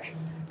back,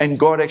 and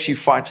God actually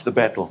fights the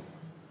battle.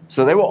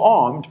 So they were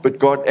armed, but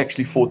God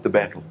actually fought the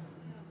battle.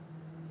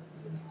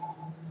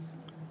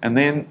 And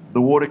then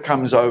the water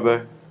comes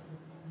over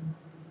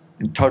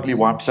and totally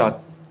wipes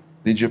out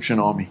the Egyptian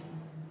army.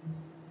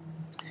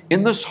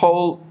 In this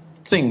whole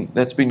thing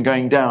that's been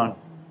going down,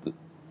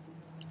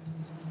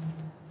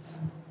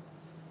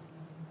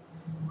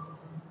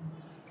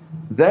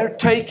 they're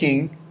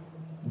taking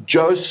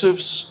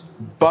Joseph's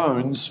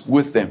bones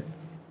with them.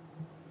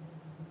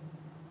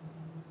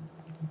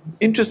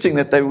 Interesting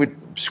that they would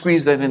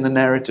squeeze that in the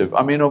narrative.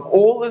 I mean, of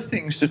all the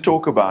things to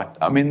talk about,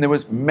 I mean, there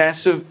was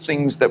massive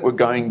things that were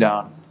going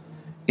down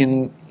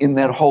in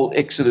that whole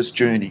Exodus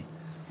journey,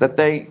 that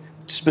they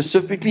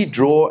specifically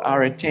draw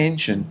our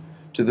attention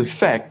to the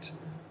fact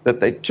that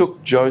they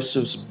took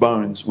Joseph's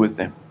bones with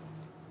them.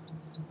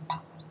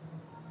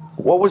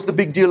 What was the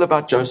big deal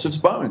about Joseph's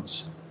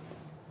bones?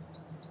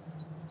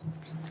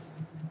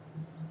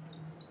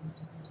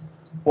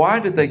 Why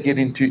did they get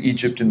into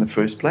Egypt in the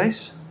first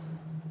place?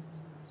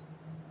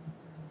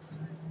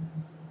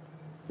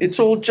 It's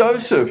all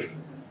Joseph.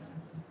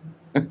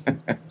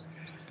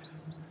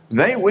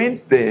 They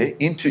went there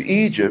into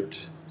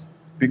Egypt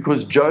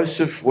because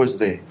Joseph was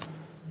there.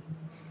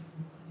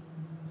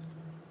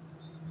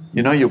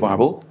 You know your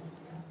Bible.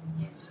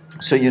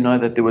 So you know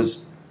that there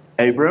was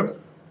Abram,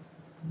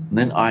 and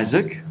then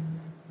Isaac,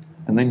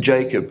 and then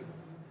Jacob.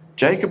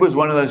 Jacob was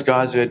one of those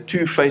guys who had 2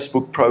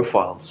 Facebook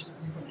profiles.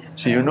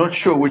 So you're not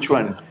sure which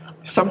one.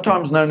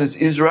 Sometimes known as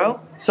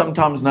Israel,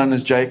 sometimes known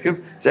as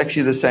Jacob. It's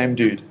actually the same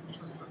dude.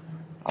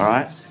 All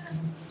right?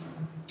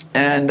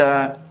 And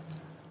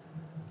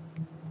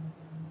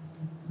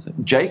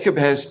Jacob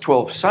has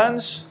 12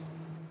 sons.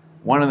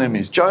 One of them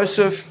is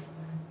Joseph.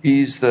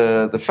 He's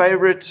the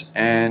favorite,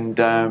 and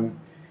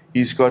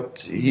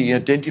he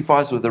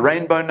identifies with the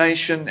Rainbow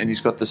Nation, and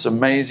he's got this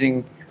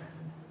amazing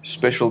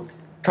special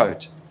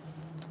coat.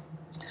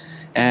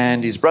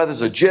 And his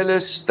brothers are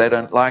jealous. They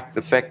don't like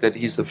the fact that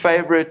he's the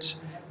favorite,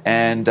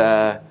 and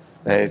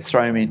they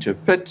throw him into a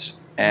pit,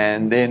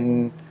 and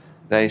then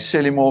they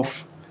sell him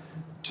off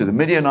to the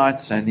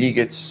Midianites, and he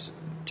gets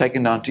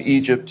taken down to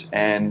Egypt,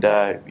 and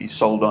he's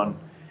sold on,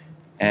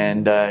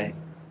 and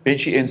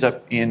eventually ends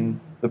up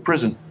in the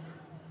prison.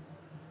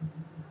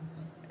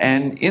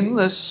 And in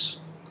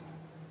this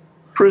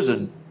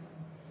prison,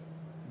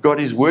 God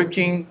is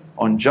working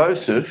on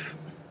Joseph,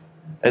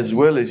 as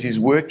well as he's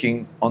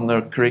working on the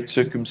correct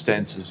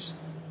circumstances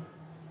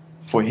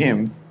for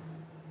him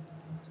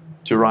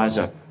to rise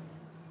up.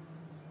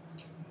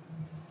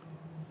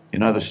 You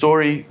know the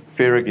story.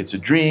 Pharaoh gets a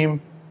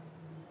dream,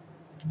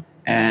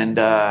 and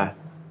none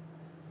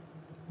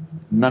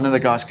of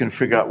the guys can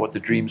figure out what the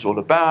dream's all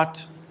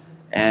about.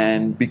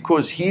 And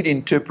because he'd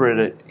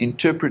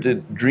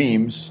interpreted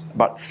dreams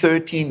about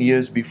 13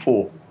 years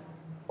before,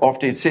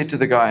 after he'd said to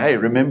the guy, "Hey,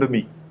 remember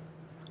me."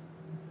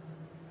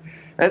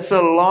 That's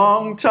a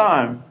long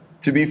time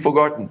to be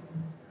forgotten.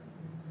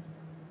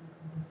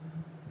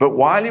 But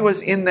while he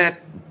was in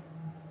that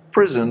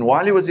prison,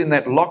 while he was in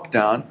that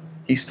lockdown,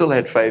 he still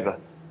had favor.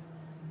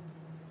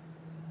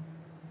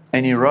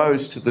 And he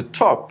rose to the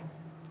top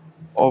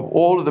of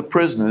all of the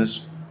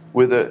prisoners,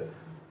 where the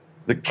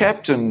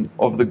captain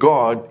of the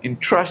guard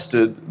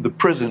entrusted the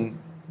prison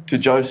to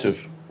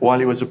Joseph while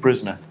he was a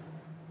prisoner.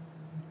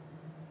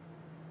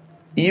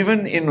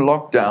 Even in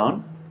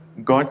lockdown,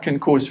 God can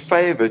cause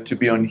favor to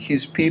be on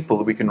his people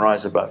that we can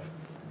rise above.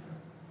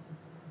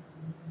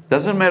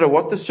 Doesn't matter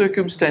what the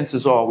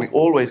circumstances are, we're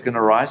always going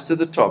to rise to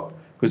the top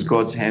because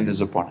God's hand is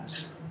upon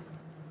us.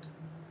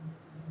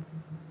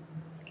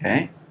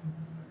 Okay?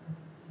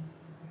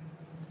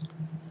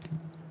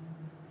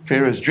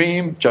 Pharaoh's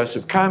dream,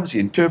 Joseph comes, he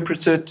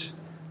interprets it,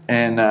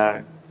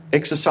 and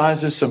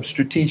exercises some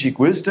strategic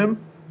wisdom.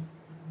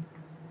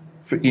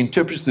 He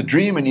interprets the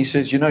dream, and he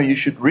says, you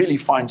should really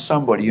find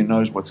somebody who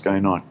knows what's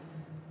going on.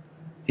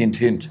 Hint,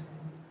 hint.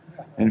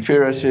 And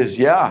Pharaoh says,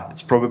 yeah,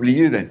 it's probably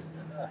you then.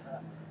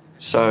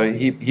 So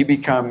he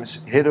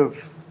becomes head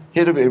of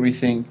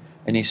everything,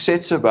 and he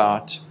sets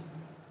about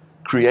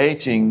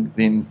creating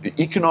the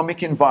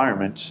economic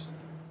environment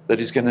that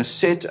is going to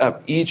set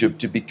up Egypt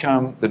to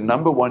become the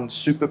 #1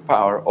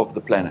 superpower of the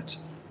planet.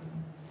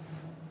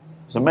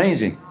 It's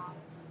amazing.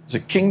 As a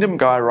kingdom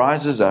guy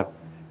rises up,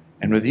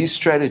 and with his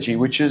strategy,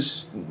 which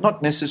is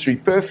not necessarily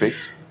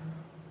perfect,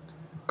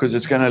 because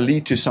it's going to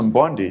lead to some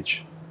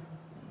bondage,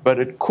 but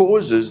it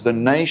causes the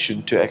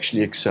nation to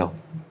actually excel.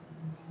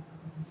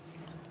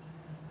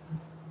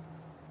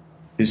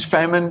 There's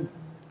famine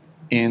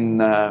in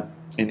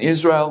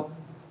Israel,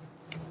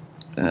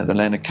 the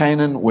land of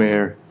Canaan,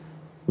 where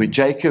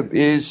Jacob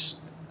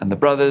is, and the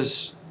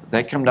brothers,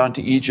 they come down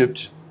to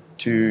Egypt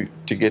to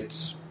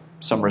get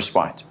some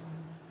respite.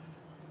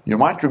 You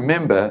might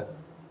remember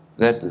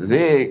that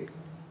their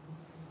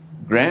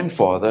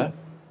grandfather,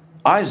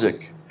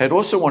 Isaac, had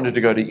also wanted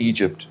to go to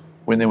Egypt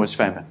when there was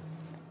famine.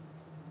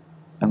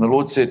 And the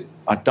Lord said,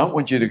 I don't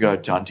want you to go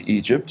down to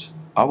Egypt.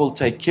 I will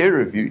take care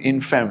of you in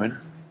famine.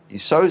 He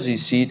sows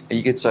his seed, and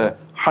he gets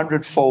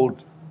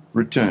 100-fold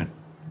return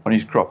on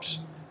his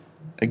crops.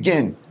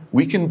 Again,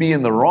 we can be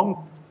in the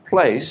wrong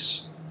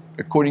place,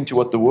 according to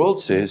what the world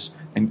says,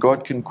 and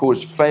God can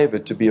cause favor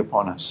to be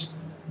upon us.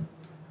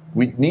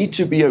 We need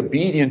to be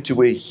obedient to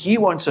where he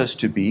wants us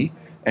to be,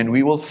 and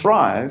we will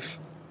thrive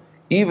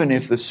even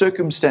if the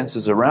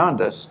circumstances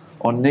around us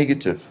are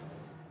negative.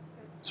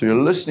 So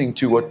you're listening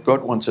to what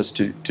God wants us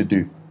to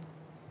do.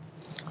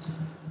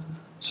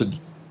 So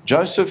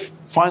Joseph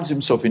finds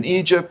himself in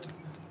Egypt,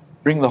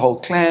 bring the whole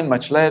clan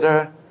much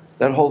later,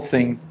 that whole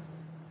thing.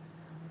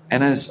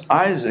 And as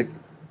Isaac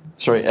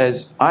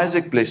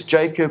blessed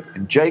Jacob,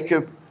 and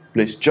Jacob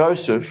blessed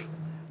Joseph,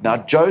 now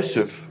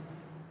Joseph,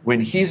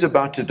 when he's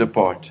about to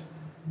depart,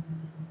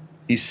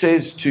 he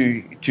says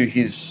to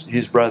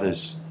his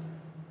brothers,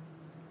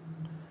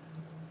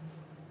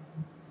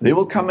 there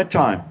will come a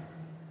time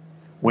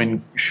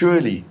when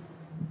surely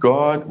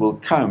God will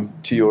come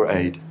to your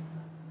aid.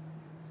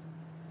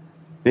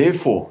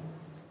 Therefore,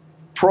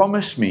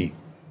 promise me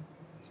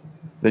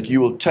that you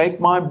will take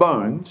my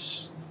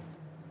bones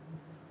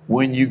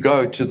when you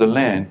go to the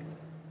land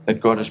that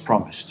God has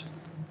promised.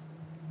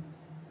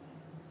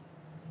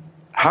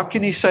 How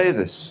can he say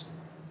this?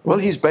 Well,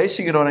 he's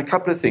basing it on a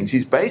couple of things.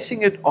 He's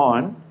basing it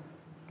on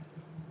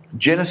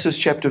Genesis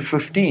chapter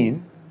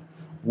 15,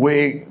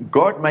 where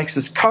God makes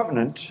this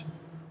covenant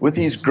with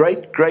his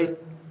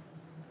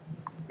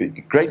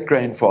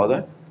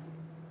great-grandfather,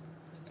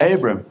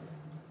 Abram.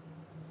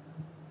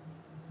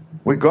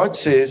 where God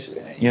says,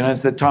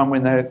 it's the time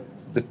when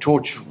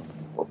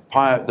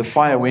the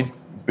fire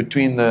went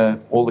between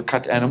all the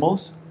cut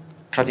animals,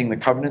 cutting the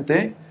covenant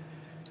there.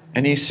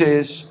 And he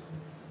says,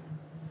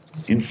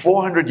 in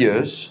 400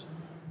 years,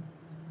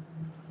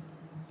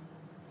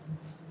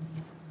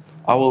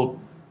 I will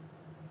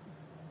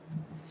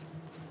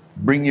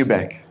bring you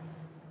back.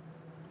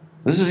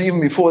 This is even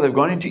before they've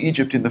gone into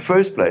Egypt in the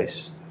first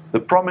place. The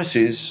promise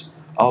is,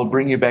 I'll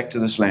bring you back to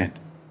this land.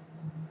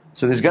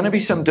 So there's going to be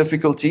some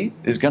difficulty.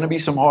 There's going to be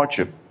some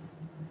hardship.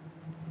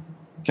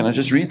 Can I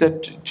just read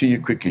that to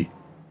you quickly?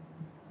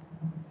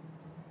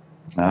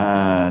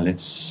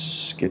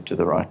 Let's get to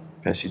the right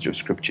passage of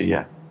scripture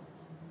here.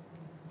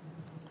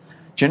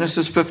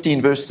 Genesis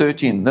 15 verse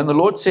 13. Then the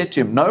Lord said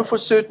to him, know for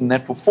certain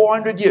that for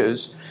 400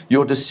 years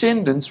your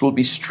descendants will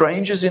be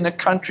strangers in a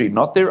country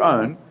not their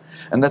own,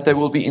 and that they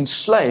will be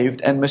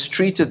enslaved and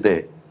mistreated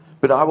there.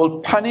 But I will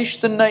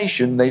punish the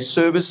nation they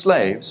serve as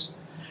slaves,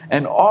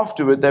 and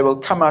afterward they will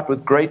come out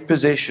with great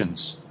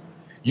possessions.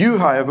 You,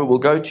 however, will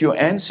go to your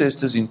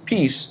ancestors in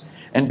peace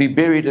and be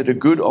buried at a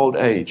good old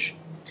age.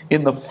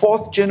 In the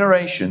 4th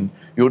generation,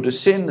 your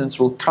descendants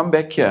will come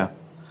back here,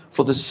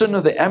 for the sin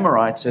of the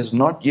Amorites has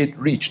not yet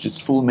reached its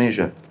full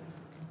measure.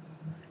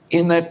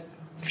 In that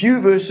few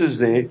verses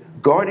there,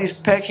 God is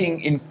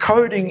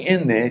encoding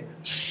in there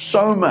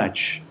so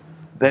much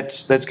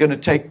that's going to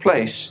take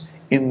place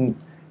in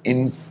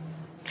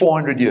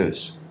 400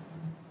 years.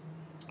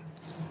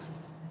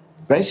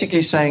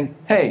 Basically saying,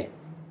 hey,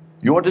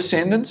 your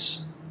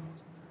descendants,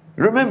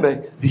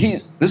 remember,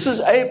 this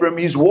is Abram,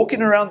 he's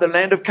walking around the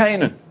land of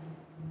Canaan.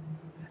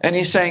 And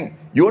he's saying,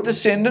 your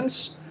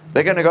descendants,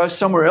 they're going to go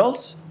somewhere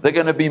else, they're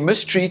going to be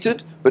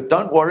mistreated, but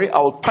don't worry, I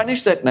will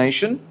punish that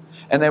nation,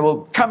 and they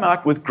will come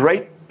out with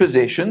great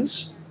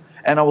possessions,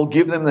 and I will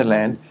give them the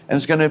land, and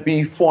it's going to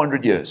be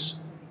 400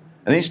 years.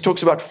 And then he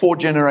talks about 4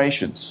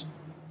 generations.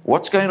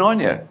 What's going on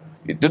here?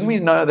 Didn't we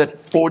know that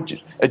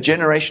a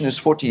generation is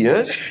 40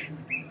 years?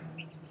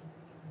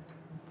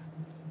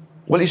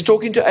 Well, he's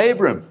talking to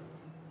Abram.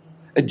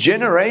 A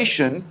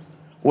generation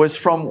was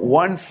from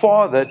one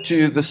father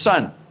to the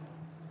son.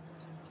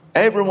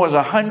 Abram was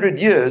 100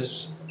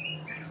 years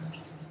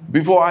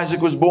before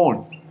Isaac was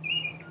born.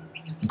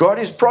 God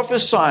is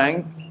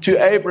prophesying to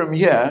Abram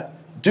here,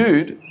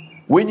 dude,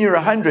 when you're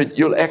 100,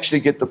 you'll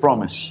actually get the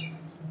promise.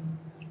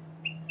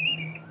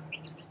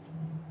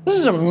 This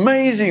is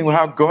amazing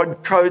how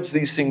God codes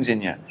these things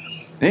in here.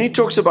 Then he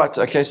talks about,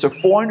 okay, so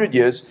 400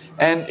 years,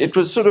 and it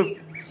was sort of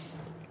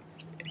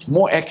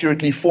more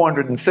accurately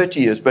 430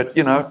 years, but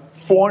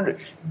 400,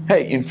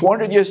 hey, in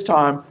 400 years'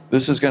 time,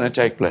 this is going to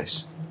take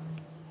place.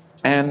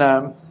 And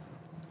I'm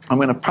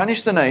going to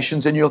punish the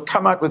nations, and you'll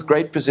come out with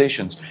great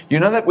possessions. You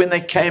know that when they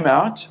came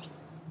out,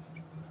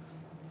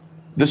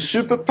 the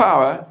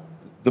superpower,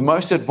 the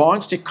most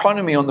advanced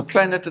economy on the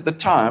planet at the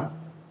time,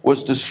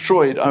 was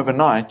destroyed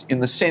overnight, in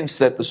the sense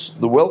that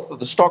the wealth of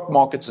the stock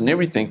markets and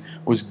everything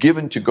was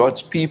given to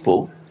God's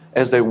people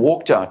as they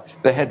walked out.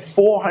 They had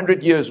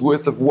 400 years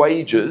worth of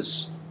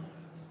wages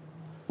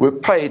were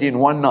paid in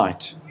one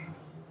night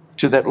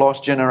to that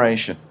last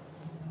generation.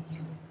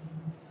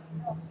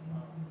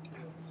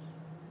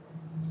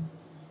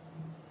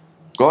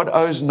 God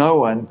owes no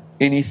one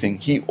anything.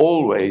 He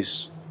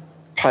always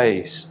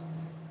pays.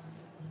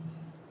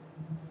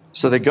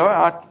 So they go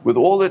out with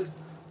all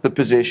the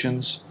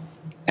possessions,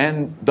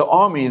 and the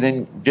army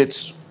then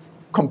gets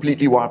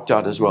completely wiped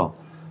out as well.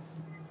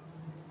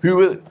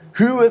 Who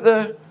are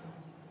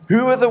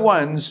the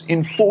ones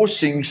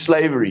enforcing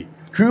slavery?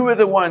 Who are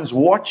the ones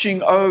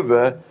watching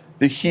over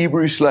the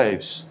Hebrew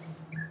slaves?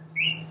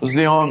 It was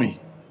the army.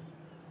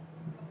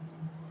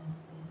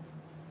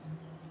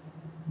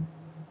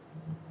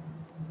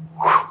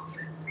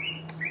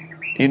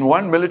 In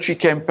one military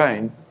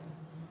campaign,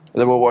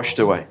 they were washed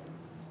away.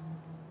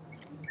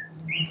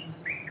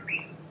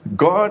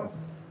 God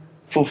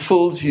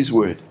fulfills his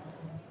word.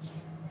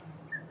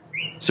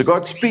 So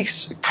God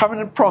speaks a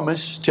covenant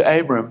promise to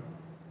Abram,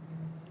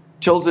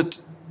 tells it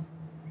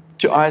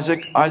to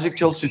Isaac, Isaac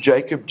tells to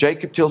Jacob,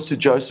 Jacob tells to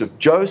Joseph.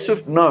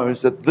 Joseph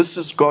knows that this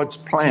is God's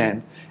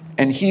plan,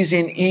 and he's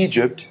in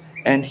Egypt,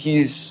 and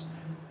he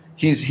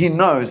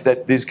knows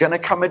that there's going to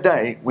come a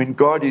day when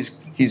God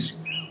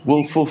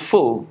will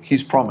fulfill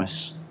his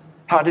promise.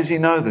 How does he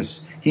know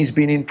this? He's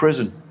been in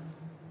prison.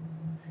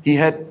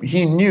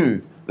 He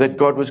knew that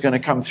God was going to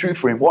come through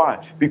for him.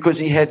 Why? Because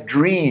he had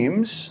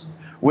dreams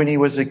when he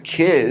was a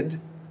kid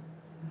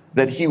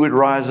that he would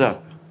rise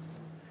up.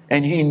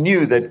 And he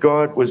knew that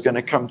God was going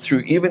to come through.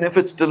 Even if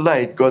it's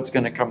delayed, God's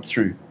going to come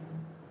through.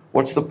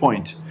 What's the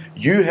point?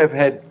 You have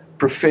had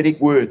prophetic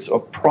words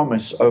of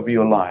promise over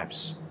your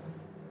lives.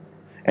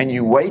 And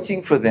you're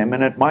waiting for them,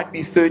 and it might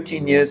be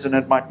 13 years, and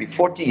it might be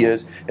 40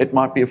 years, it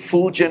might be a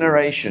full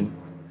generation,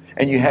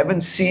 and you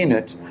haven't seen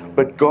it,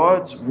 but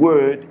God's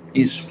word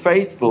is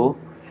faithful.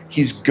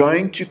 He's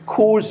going to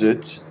cause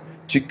it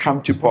to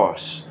come to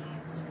pass.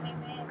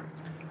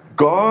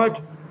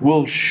 God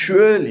will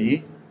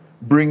surely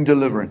bring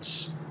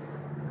deliverance.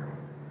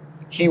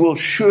 He will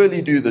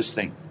surely do this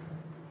thing.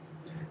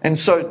 And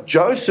so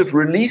Joseph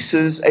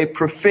releases a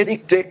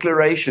prophetic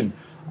declaration.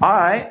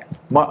 My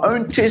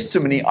own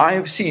testimony, I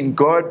have seen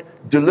God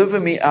deliver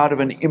me out of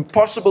an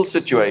impossible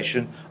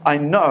situation. I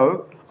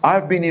know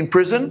I've been in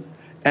prison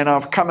and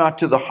I've come out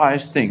to the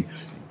highest thing.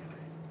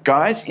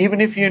 Guys, even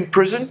if you're in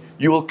prison,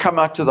 you will come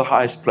out to the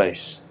highest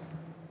place.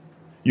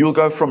 You will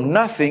go from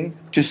nothing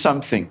to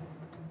something.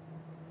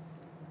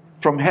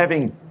 From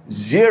having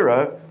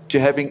zero to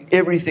having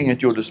everything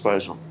at your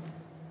disposal.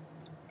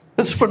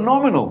 It's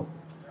phenomenal.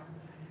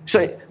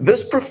 So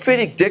this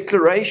prophetic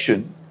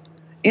declaration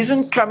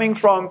isn't coming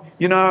from,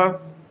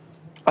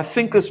 I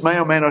think this may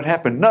or may not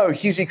happen. No,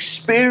 he's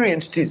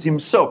experienced it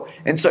himself.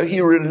 And so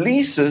he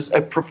releases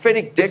a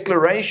prophetic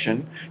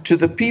declaration to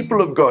the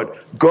people of God.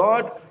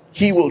 God,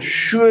 he will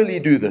surely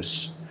do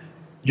this.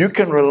 You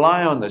can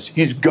rely on this.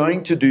 He's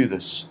going to do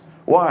this.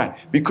 Why?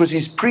 Because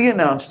he's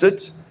pre-announced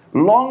it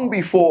long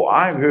before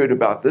I heard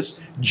about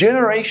this.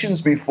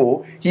 Generations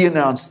before he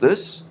announced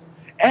this.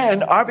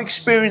 And I've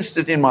experienced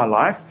it in my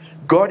life.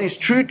 God is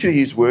true to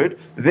his word.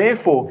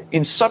 Therefore,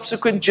 in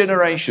subsequent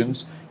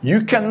generations,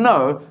 you can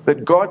know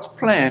that God's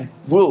plan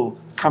will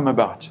come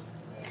about.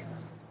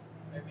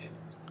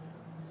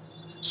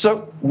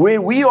 So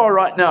where we are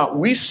right now,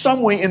 we're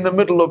somewhere in the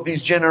middle of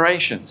these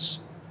generations.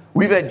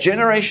 We've had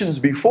generations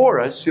before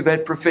us who've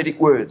had prophetic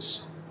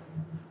words.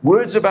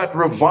 Words about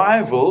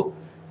revival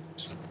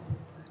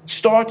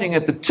starting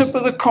at the tip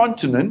of the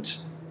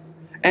continent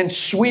and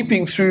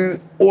sweeping through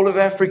all of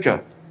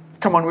Africa.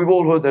 Come on, we've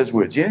all heard those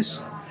words,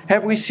 yes?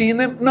 Have we seen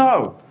them?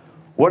 No.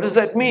 What does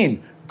that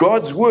mean?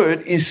 God's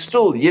word is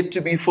still yet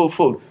to be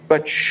fulfilled.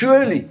 But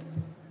surely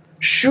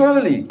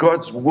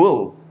God's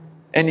will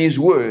and his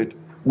word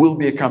will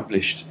be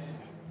accomplished.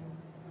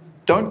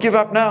 Don't give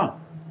up now.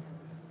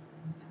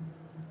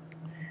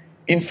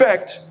 In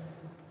fact,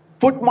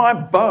 put my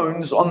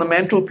bones on the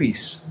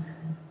mantelpiece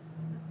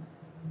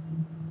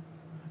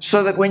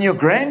so that when your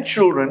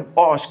grandchildren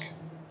ask,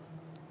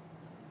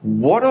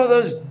 what are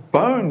those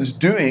bones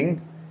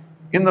doing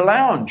in the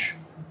lounge?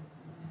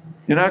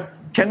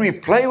 Can we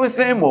play with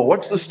them, or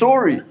what's the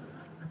story?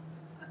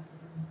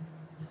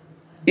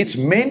 It's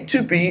meant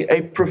to be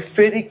a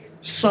prophetic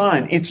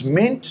sign. It's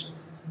meant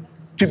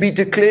to be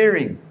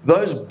declaring.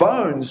 Those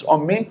bones are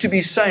meant to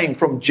be saying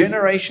from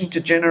generation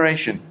to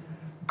generation,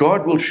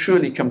 God will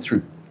surely come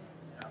through.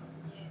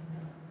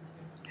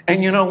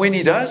 And when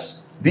he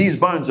does, these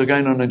bones are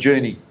going on a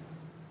journey.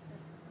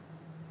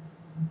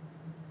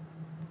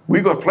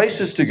 We've got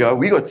places to go.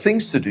 We've got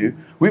things to do.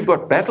 We've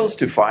got battles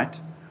to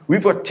fight.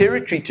 We've got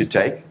territory to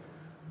take.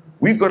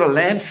 We've got a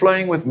land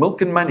flowing with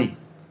milk and honey.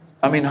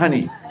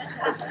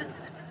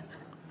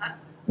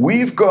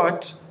 We've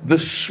got the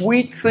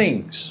sweet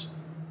things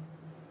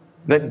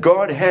that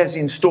God has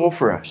in store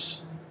for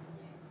us.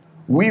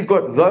 We've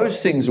got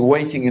those things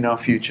waiting in our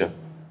future.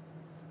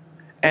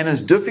 And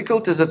as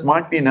difficult as it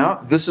might be now,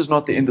 this is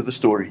not the end of the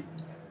story.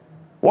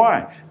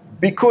 Why?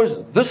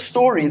 Because this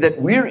story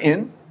that we're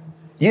in,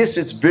 yes,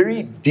 it's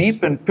very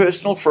deep and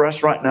personal for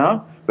us right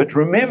now, but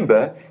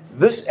remember,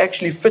 this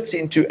actually fits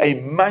into a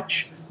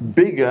much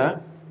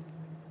bigger,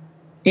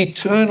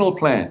 eternal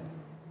plan.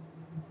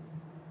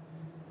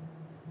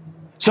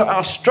 So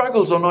our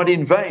struggles are not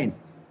in vain.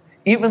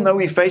 Even though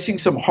we're facing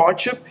some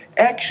hardship,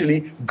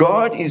 actually,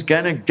 God is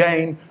going to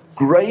gain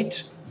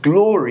great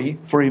glory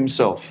for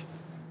himself.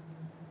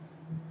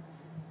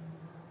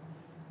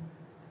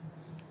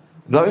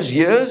 Those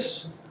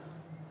years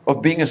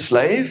of being a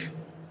slave,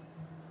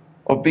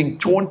 of being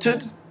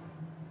taunted,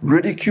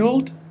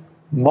 ridiculed,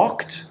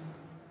 mocked.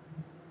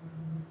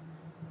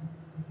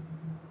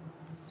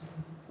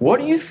 What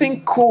do you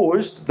think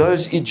caused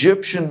those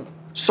Egyptian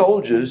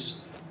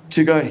soldiers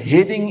to go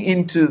heading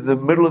into the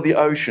middle of the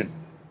ocean?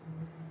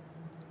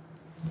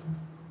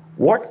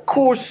 What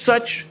caused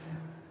such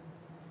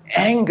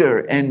anger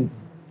and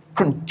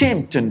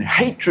contempt and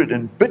hatred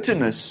and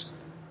bitterness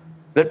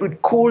that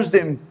would cause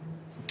them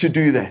to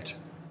do that?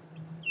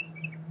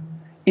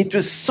 It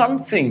was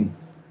something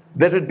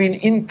that had been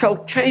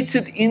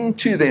inculcated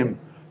into them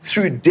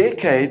through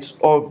decades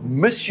of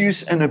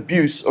misuse and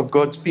abuse of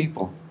God's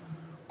people,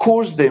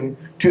 caused them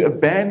to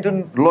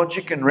abandon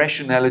logic and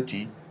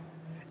rationality,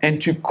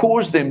 and to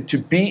cause them to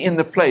be in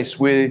the place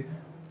where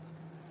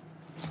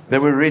they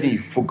were ready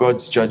for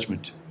God's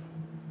judgment.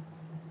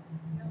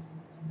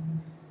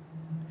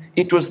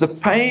 It was the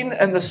pain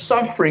and the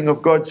suffering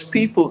of God's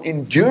people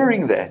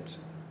enduring that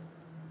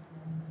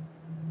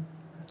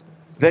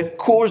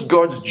caused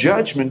God's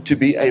judgment to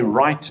be a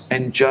right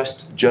and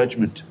just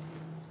judgment.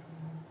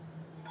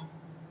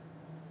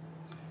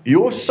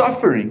 Your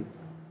suffering,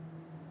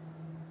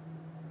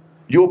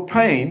 your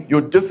pain, your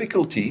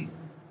difficulty,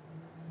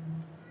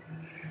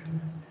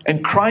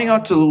 and crying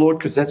out to the Lord,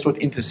 because that's what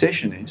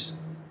intercession is,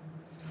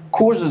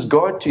 causes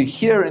God to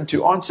hear and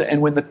to answer.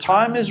 And when the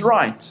time is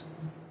right,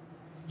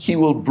 he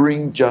will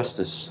bring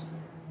justice.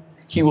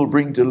 He will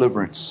bring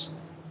deliverance.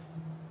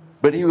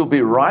 But he will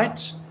be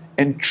right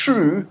and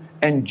true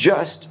and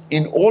just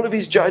in all of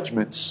his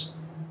judgments,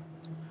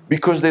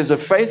 because there's a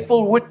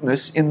faithful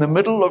witness in the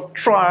middle of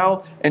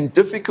trial and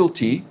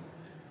difficulty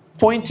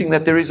pointing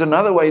that there is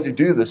another way to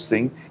do this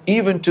thing,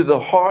 even to the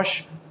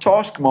harsh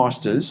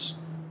taskmasters,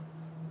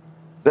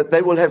 that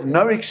they will have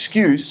no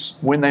excuse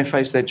when they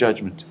face their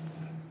judgment.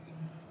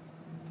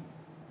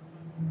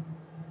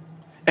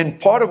 And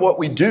part of what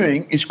we're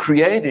doing is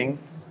creating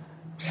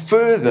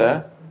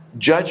further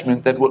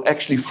judgment that will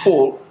actually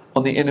fall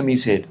on the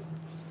enemy's head.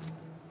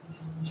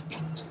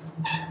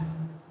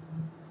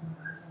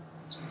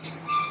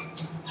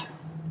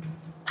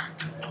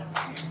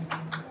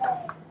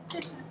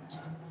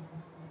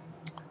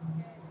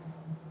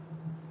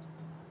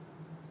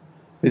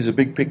 There's a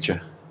big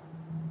picture.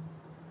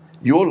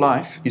 Your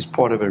life is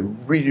part of a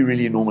really,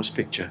 really enormous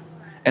picture.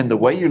 And the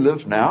way you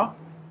live now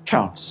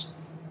counts.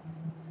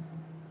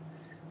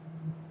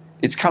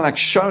 It's kind of like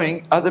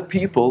showing other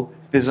people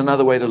there's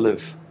another way to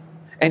live.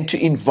 And to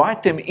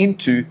invite them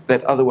into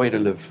that other way to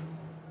live.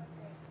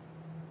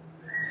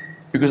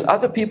 Because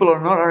other people are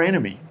not our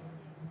enemy.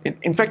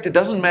 In fact, it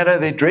doesn't matter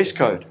their dress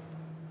code.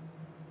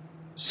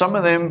 Some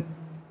of them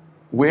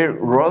wear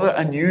rather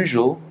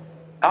unusual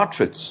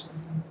outfits.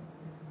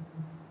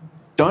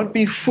 Don't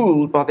be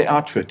fooled by the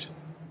outfit.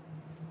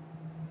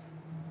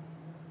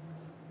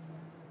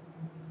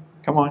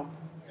 Come on.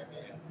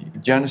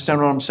 Do you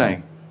understand what I'm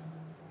saying?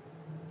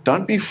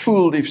 Don't be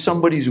fooled if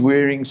somebody's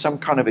wearing some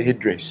kind of a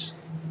headdress.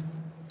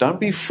 Don't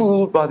be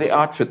fooled by the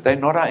outfit. They're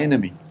not our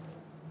enemy.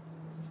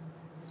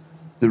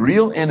 The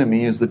real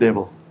enemy is the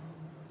devil.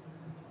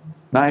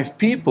 Now, if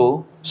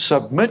people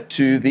submit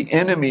to the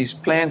enemy's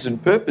plans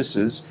and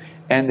purposes,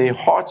 and their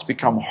hearts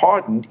become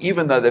hardened,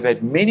 even though they've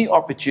had many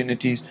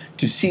opportunities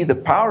to see the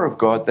power of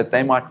God that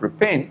they might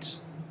repent,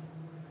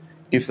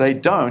 if they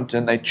don't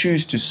and they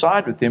choose to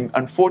side with him,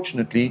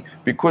 unfortunately,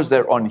 because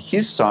they're on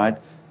his side,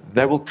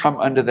 they will come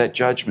under that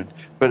judgment.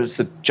 But it's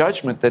the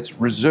judgment that's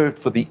reserved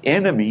for the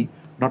enemy,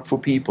 not for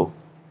people.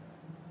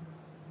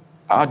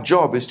 Our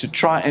job is to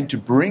try and to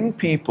bring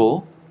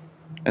people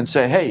and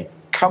say, hey,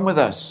 come with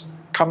us.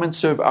 Come and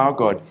serve our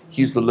God.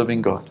 He's the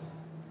living God.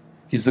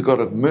 He's the God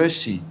of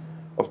mercy,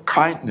 of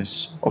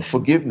kindness, of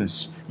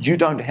forgiveness. You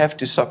don't have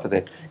to suffer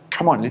that.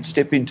 Come on, let's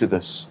step into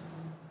this.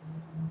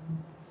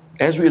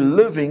 As we're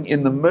living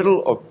in the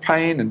middle of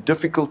pain and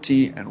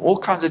difficulty and all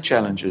kinds of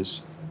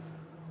challenges,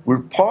 we're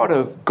part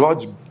of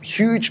God's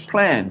huge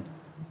plan.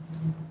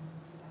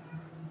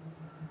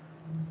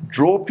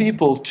 Draw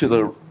people to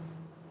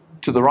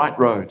the right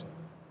road,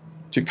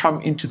 to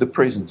come into the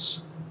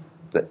presence.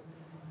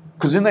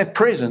 Because in that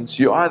presence,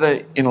 you're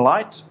either in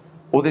light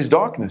or there's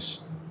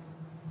darkness.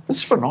 This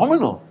is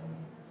phenomenal.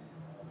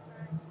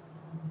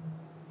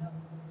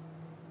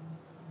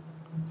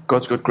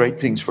 God's got great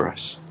things for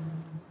us.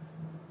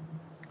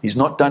 He's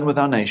not done with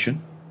our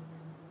nation.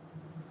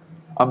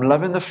 I'm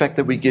loving the fact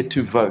that we get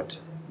to vote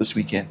this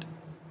weekend.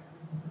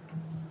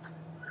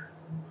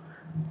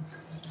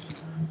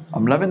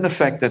 I'm loving the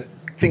fact that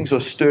things are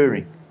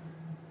stirring.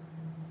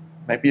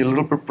 Maybe a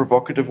little bit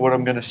provocative what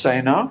I'm going to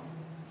say now.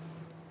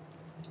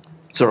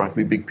 It's all right,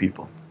 we're big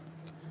people.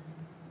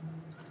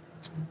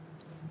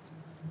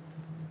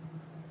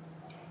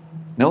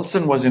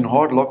 Nelson was in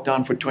hard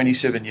lockdown for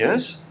 27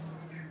 years.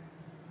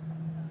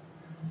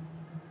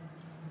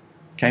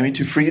 Came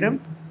into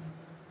freedom.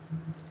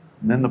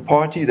 And then the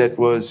party that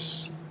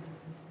was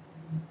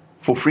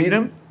for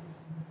freedom,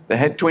 they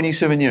had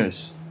 27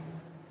 years.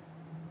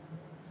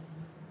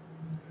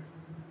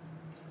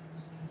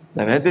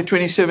 They've had their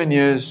 27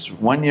 years,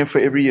 1 year for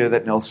every year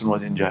that Nelson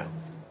was in jail.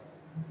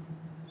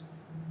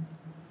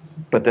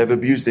 But they've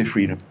abused their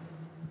freedom.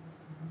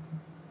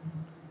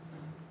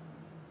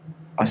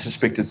 I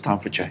suspect it's time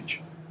for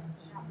change.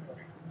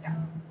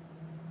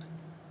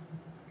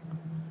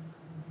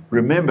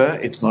 Remember,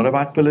 it's not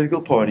about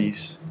political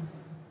parties.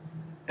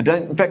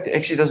 In fact, it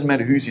actually doesn't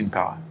matter who's in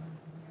power.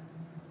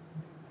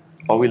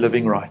 Are we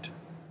living right?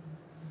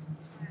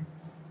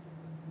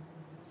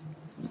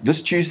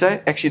 This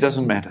Tuesday actually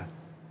doesn't matter.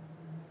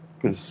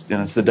 Because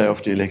it's the day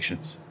after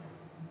elections.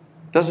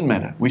 Doesn't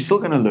matter. We're still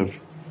going to live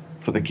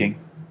for the King,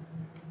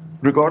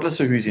 regardless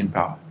of who's in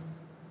power.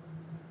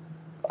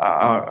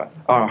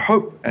 Our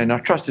hope and our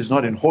trust is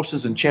not in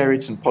horses and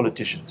chariots and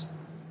politicians.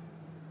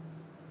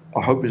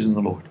 Our hope is in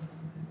the Lord.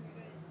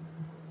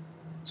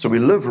 So we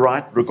live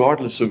right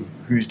regardless of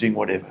who's doing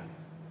whatever.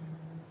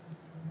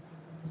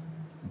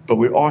 But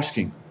we're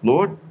asking,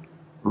 Lord,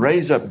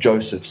 raise up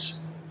Josephs.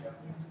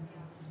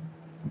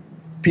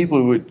 People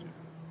who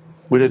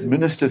would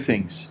administer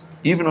things,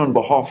 even on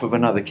behalf of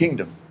another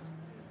kingdom.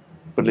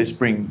 But let's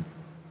bring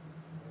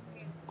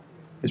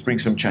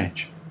some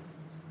change.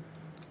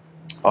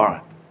 All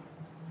right.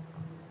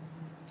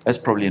 That's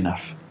probably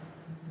enough.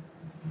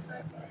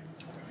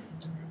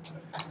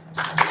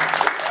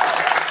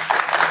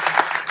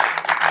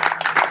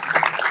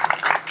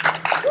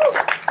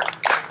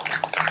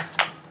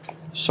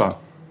 So,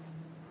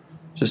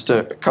 just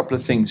a couple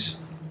of things.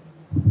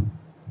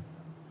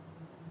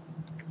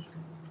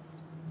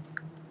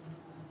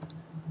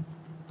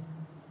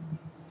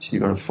 So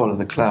you've got to follow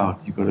the cloud.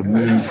 You've got to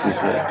move with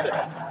it.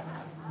 I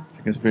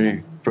think it's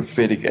very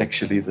prophetic,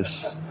 actually.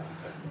 This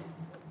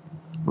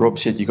Rob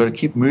said you've got to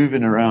keep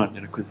moving around,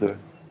 because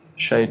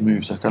Shade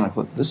moves. I kind of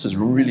thought, this is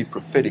really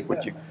prophetic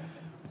what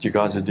you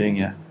guys are doing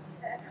here.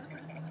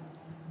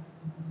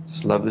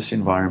 Just love this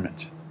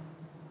environment.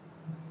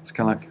 It's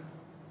kind of like,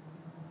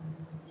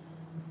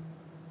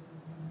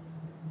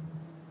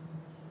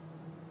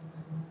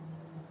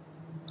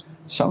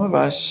 some of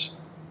us,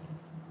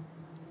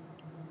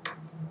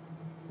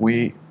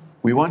 we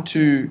want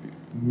to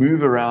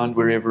move around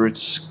wherever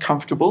it's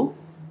comfortable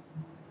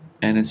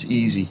and it's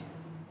easy.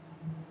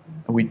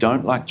 And we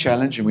don't like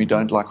challenge and we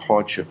don't like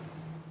hardship.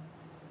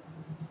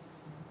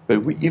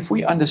 But if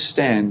we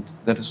understand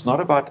that it's not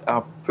about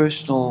our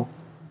personal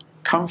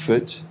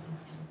comfort,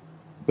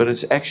 but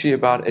it's actually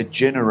about a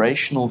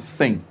generational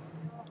thing.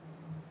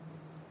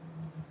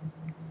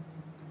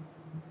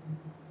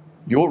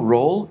 Your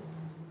role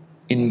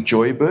in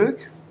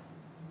Joyburg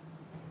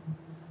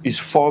is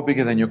far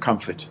bigger than your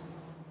comfort.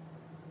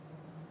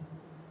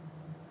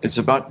 It's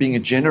about being a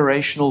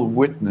generational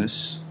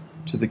witness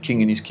to the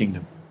King and his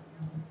kingdom.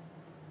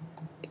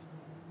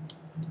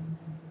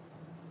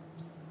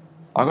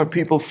 I got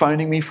people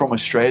phoning me from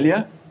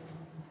Australia,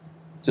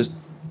 just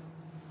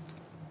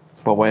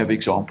by way of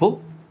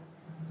example.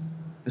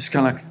 It's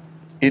kind of like,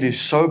 it is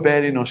so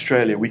bad in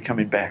Australia, we're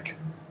coming back.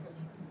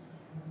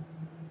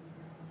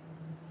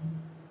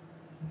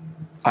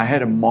 I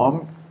had a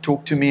mom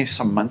talk to me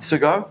some months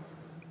ago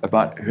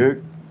about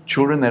her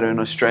children that are in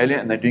Australia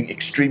and they're doing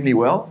extremely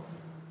well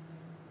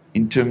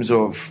in terms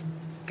of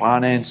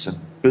finance and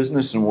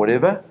business and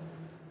whatever.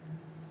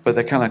 But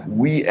they're kind of like,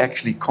 we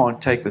actually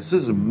can't take this.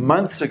 This is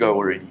months ago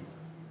already.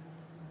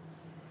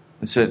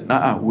 They said,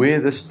 nah, where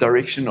this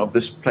direction of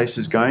this place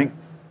is going,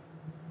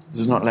 this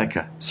is not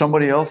lekker.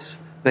 Somebody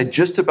else, they're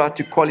just about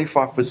to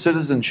qualify for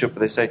citizenship.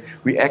 They say,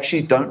 we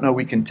actually don't know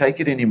we can take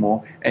it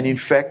anymore. And in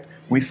fact,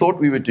 we thought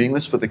we were doing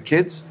this for the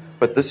kids,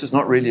 but this is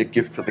not really a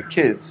gift for the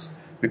kids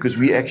because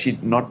we're actually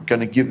not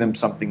going to give them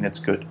something that's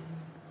good.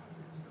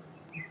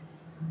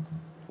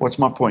 What's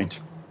my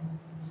point?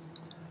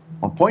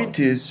 My point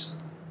is,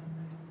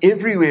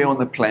 everywhere on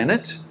the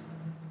planet,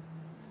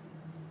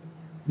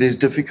 there's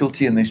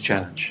difficulty and there's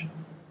challenge.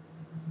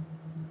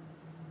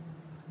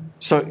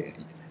 So,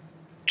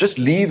 just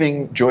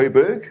leaving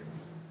Joyburg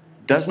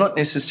does not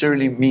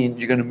necessarily mean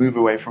you're going to move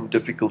away from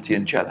difficulty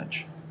and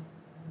challenge.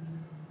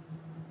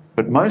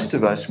 But most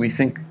of us, we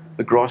think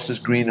the grass is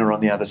greener on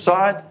the other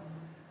side.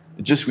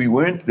 Just we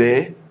weren't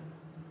there,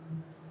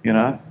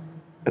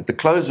 at the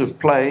close of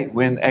play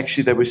when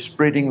actually they were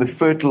spreading the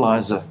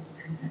fertilizer.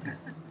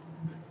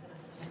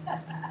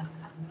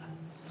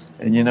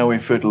 And you know where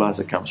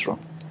fertilizer comes from.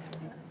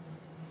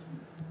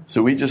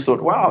 So we just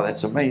thought, wow,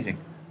 that's amazing.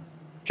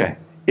 Okay,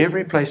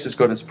 every place has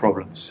got its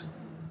problems.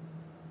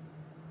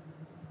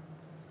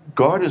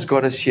 God has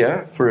got us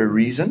here for a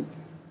reason,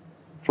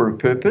 for a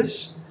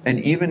purpose, and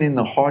even in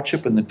the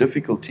hardship and the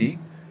difficulty,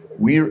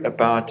 we're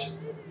about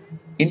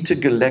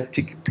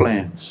intergalactic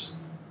plans,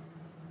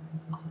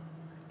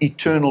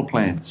 eternal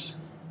plans.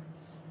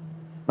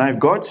 Now, if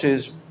God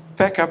says,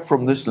 pack up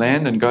from this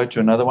land and go to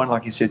another one,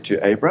 like he said to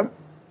Abram,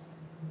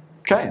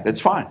 okay, that's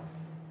fine.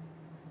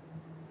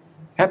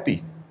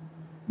 Happy.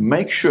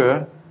 Make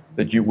sure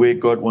that you're where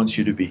God wants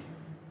you to be.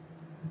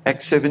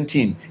 Acts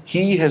 17,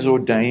 he has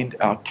ordained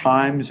our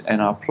times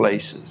and our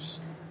places,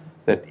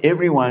 that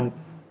everyone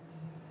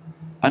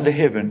under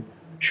heaven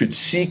should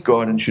seek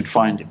God and should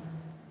find him.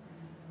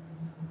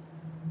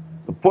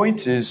 The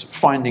point is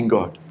finding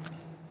God.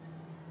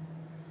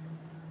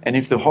 And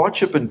if the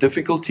hardship and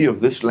difficulty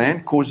of this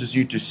land causes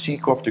you to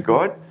seek after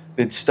God,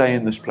 then stay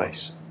in this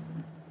place.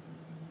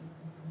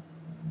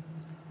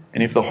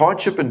 And if the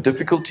hardship and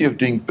difficulty of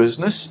doing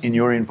business in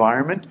your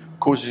environment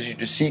causes you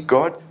to seek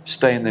God,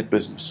 stay in that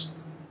business.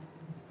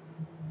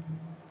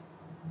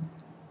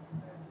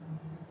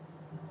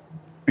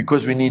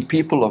 Because we need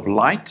people of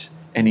light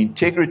and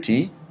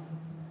integrity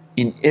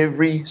in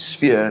every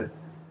sphere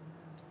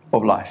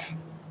of life.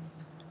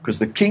 Because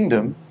the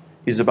kingdom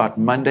is about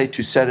Monday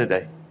to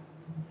Saturday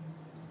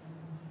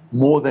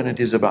more than it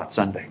is about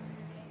Sunday.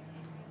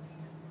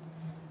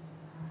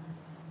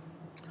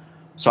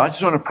 So I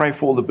just want to pray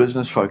for all the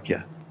business folk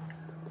here.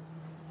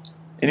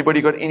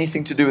 Anybody got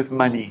anything to do with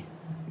money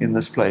in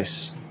this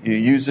place? You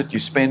use it, you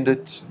spend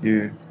it,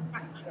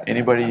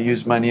 anybody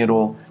use money at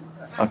all?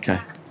 Okay.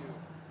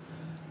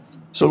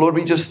 So Lord,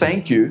 we just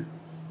thank you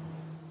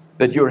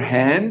that your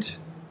hand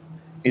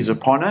is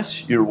upon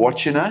us, you're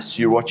watching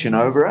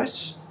over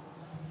us.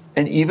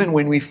 And even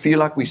when we feel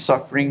like we're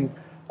suffering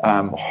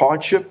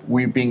hardship,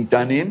 we're being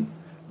done in,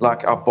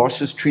 like our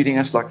boss is treating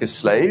us like a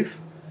slave,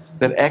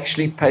 that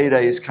actually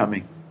payday is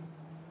coming.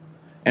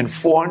 And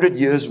 400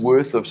 years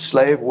worth of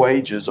slave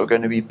wages are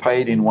going to be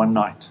paid in one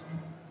night.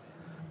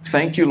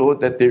 Thank you, Lord,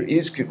 that there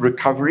is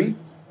recovery,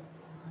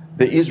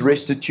 there is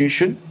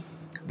restitution,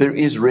 there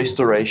is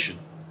restoration.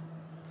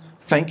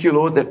 Thank you,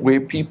 Lord, that where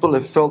people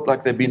have felt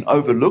like they've been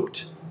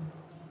overlooked,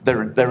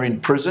 they're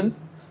in prison,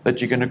 that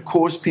you're going to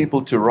cause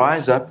people to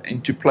rise up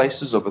into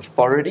places of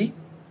authority,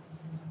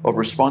 of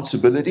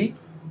responsibility,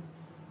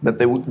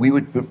 that we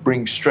would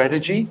bring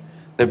strategy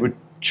that would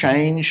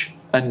change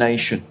a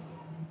nation.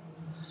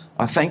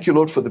 I thank you,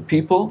 Lord, for the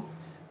people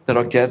that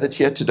are gathered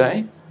here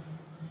today,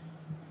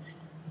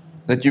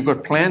 that you've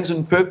got plans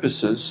and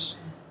purposes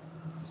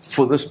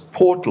for this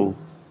portal,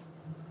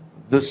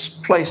 this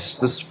place,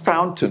 this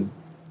fountain,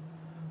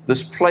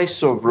 this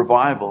place of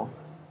revival,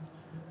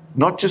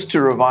 not just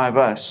to revive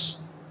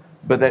us,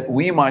 but that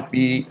we might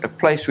be a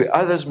place where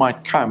others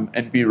might come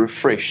and be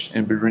refreshed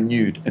and be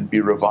renewed and be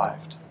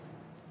revived.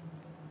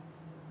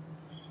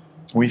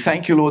 We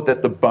thank you, Lord,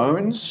 that the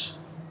bones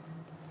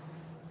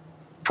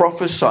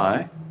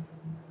prophesy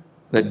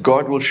that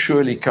God will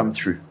surely come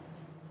through.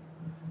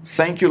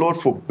 Thank you, Lord,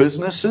 for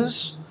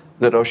businesses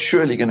that are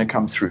surely going to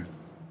come through.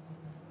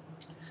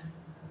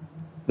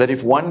 That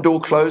if one door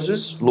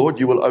closes, Lord,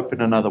 you will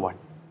open another one.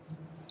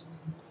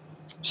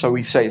 So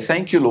we say,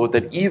 thank you, Lord,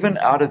 that even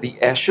out of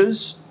the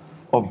ashes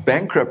of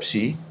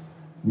bankruptcy,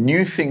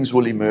 new things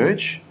will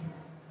emerge,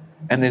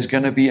 and there's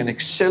going to be an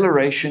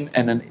acceleration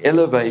and an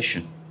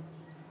elevation.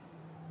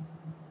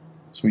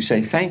 So we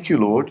say, thank you,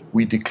 Lord.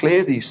 We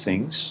declare these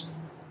things.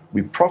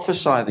 We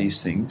prophesy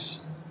these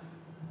things,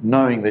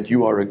 knowing that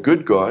you are a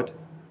good God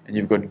and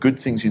you've got good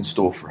things in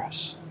store for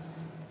us.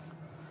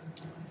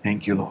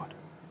 Thank you, Lord.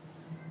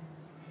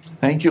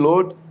 Thank you,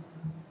 Lord,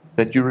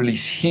 that you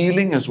release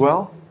healing as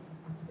well.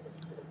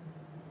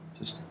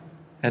 Just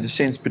had a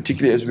sense,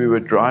 particularly as we were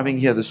driving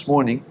here this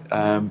morning,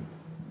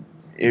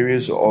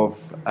 areas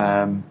of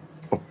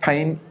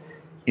pain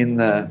in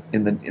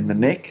the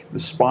neck, the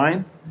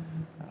spine,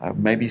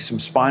 maybe some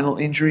spinal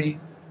injury,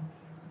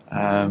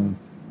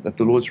 that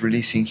the Lord's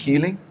releasing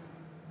healing.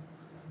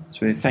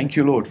 So we thank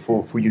you, Lord,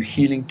 for your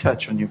healing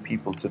touch on your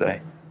people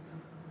today.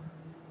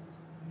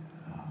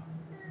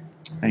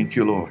 Thank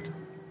you, Lord.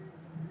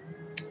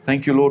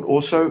 Thank you, Lord.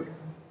 Also,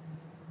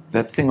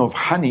 that thing of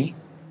honey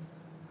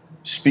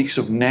speaks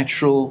of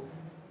natural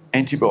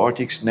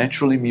antibiotics,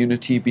 natural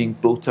immunity being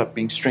built up,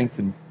 being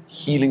strengthened,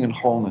 healing and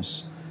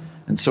wholeness.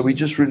 And so we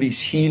just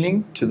release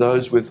healing to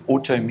those with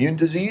autoimmune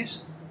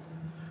disease,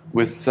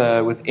 with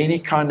any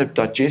kind of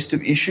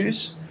digestive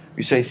issues.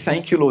 We say,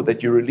 thank you, Lord,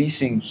 that you're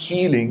releasing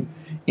healing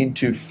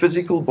into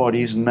physical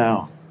bodies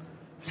now.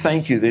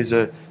 Thank you. There's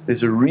a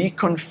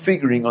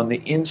reconfiguring on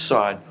the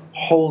inside,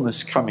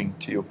 wholeness coming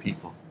to your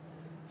people.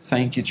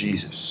 Thank you,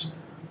 Jesus.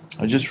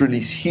 I just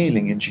release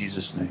healing in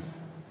Jesus' name.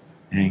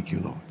 Thank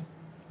you, Lord.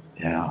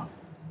 Yeah.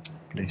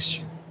 Bless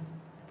you.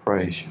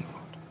 Praise you,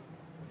 Lord.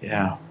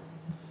 Yeah.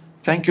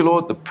 Thank you,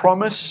 Lord. The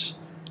promise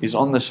is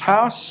on this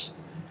house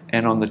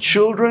and on the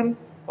children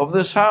of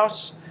this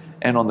house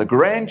and on the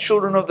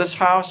grandchildren of this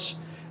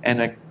house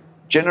and a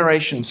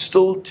generation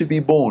still to be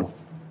born,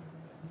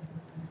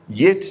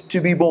 yet to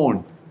be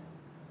born.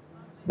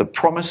 The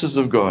promises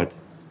of God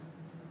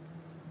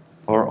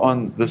are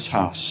on this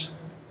house.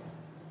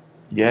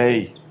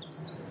 Yay.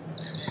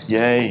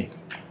 Yay.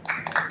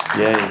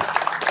 Yay.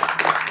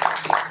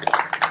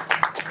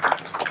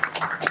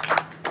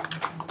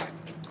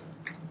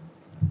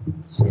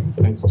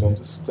 Thanks, John.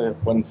 Just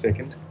 1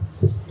 second.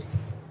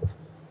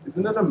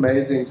 Isn't it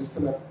amazing, just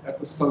an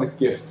apostolic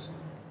gift?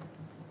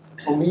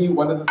 For me,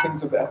 one of the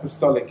things of the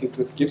apostolic is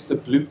it gives the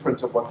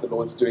blueprint of what the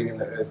Lord's doing in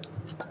the earth,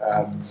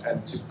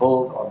 and to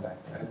build on that.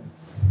 And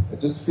it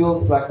just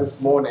feels like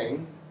this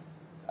morning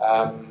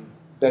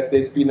that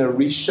there's been a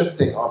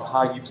reshifting of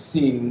how you've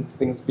seen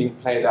things being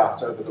played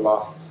out over the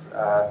last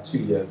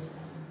 2 years.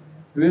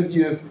 Who of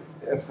you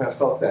have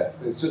felt that?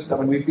 It's just,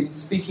 we've been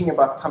speaking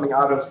about coming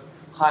out of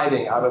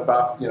hiding,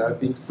 about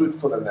being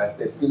fruitful in that.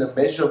 There's been a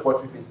measure of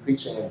what we've been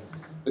preaching in.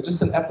 But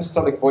just an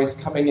apostolic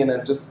voice coming in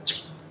and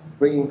just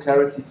bringing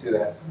clarity to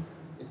that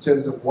in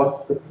terms of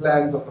what the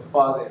plans of the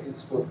Father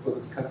is for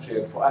this country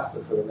and for us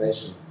and for the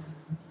nation,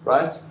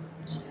 right?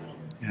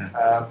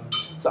 Yeah.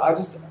 So I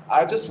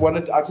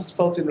just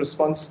felt in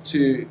response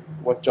to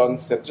what John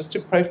said, just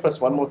to pray for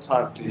us one more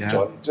time, please, Yeah.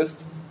 John.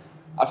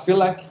 I feel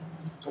like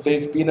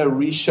there's been a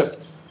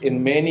reshift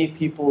in many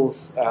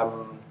people's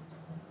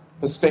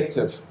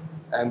perspective,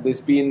 and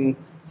there's been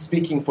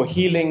speaking for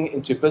healing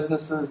into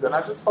businesses, and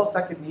I just felt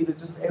like it needed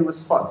just a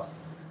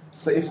response.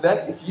 So if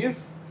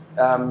you've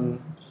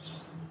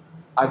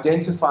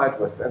identified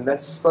with and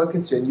that's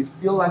spoken to, and you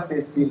feel like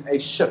there's been a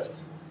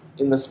shift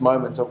in this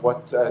moment of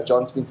what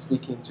John's been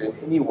speaking to in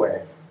any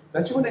way,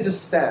 don't you want to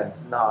just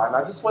stand now? And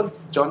I just want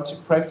John to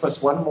pray for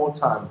us one more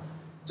time,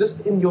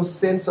 just in your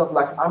sense of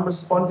like, I'm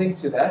responding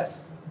to that,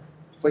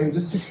 for him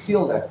just to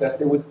seal that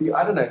there would be,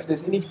 I don't know, if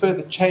there's any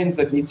further chains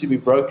that need to be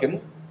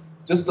broken.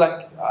 Just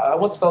like, I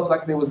almost felt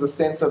like there was a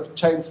sense of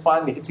chains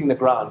finally hitting the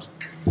ground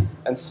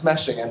and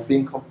smashing and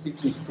being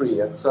completely free.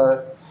 And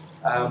so,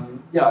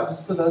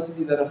 just for those of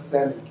you that are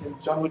standing,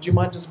 John, would you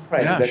mind just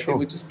praying that sure. there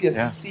would just be a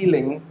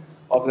sealing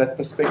of that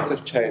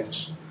perspective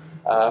change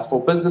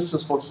for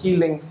businesses, for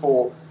healing,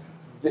 for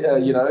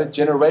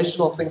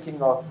generational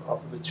thinking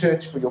of the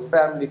church, for your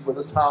family, for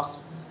this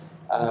house.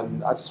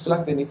 I just feel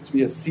like there needs to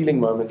be a sealing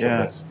moment of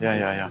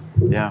that.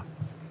 Yeah.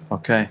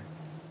 Okay.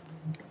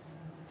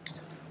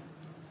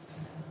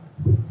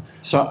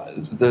 So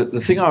the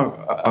thing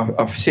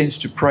I've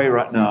sensed to pray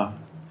right now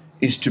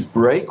is to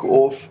break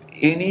off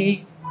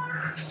any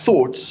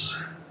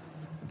thoughts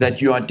that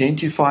you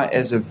identify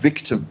as a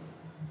victim,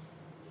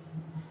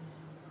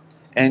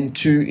 and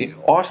to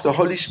ask the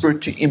Holy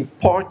Spirit to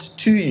impart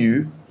to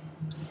you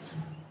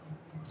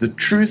the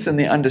truth and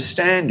the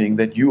understanding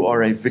that you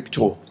are a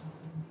victor.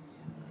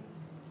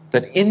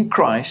 That in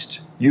Christ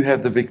you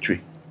have the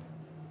victory.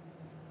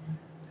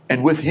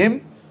 And with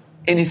Him,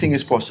 anything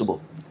is possible.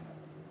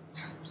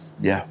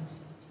 Yeah.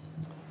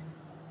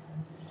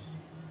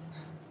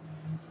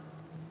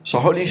 So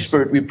Holy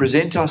Spirit, we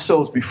present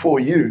ourselves before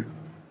you.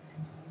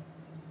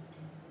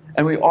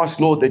 And we ask,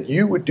 Lord, that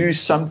you would do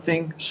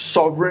something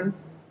sovereign,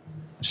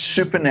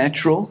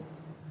 supernatural,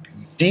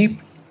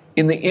 deep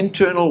in the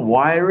internal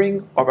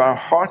wiring of our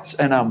hearts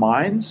and our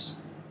minds,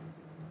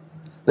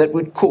 that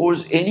would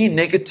cause any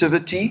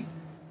negativity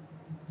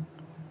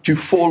to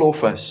fall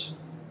off us.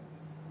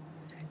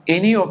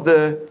 Any of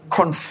the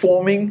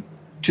conforming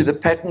to the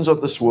patterns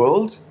of this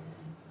world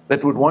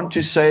that would want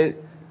to say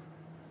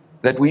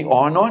that we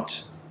are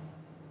not,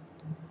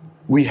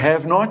 we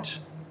have not,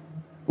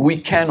 we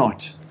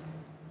cannot.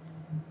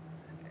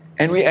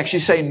 And we actually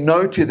say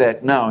no to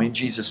that now in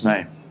Jesus'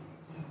 name.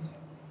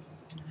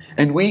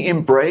 And we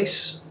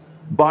embrace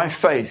by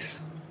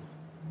faith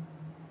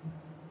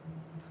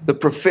the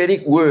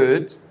prophetic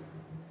word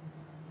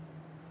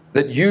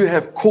that you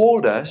have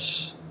called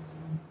us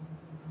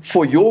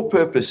for your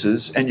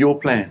purposes and your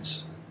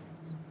plans,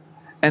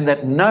 and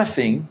that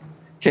nothing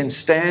can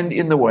stand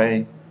in the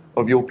way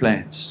of your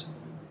plans.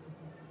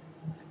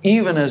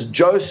 Even as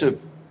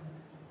Joseph,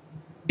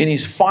 in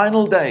his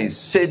final days,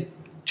 said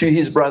to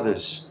his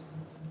brothers,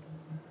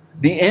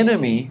 the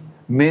enemy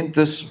meant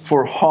this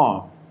for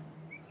harm,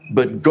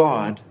 but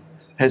God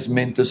has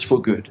meant this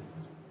for good.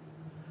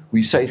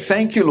 We say,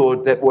 thank you,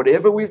 Lord, that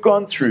whatever we've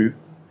gone through,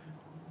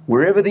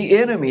 wherever the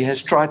enemy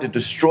has tried to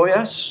destroy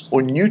us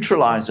or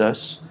neutralize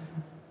us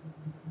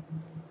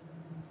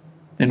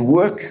and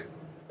work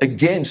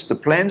against the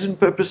plans and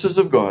purposes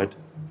of God,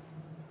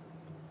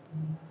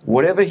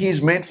 whatever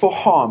he's meant for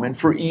harm and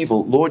for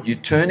evil, Lord, you're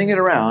turning it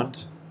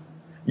around.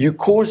 You're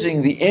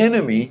causing the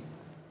enemy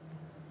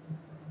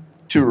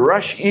to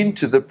rush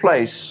into the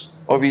place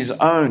of his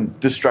own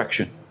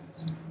destruction.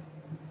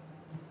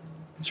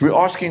 So we're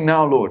asking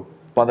now, Lord,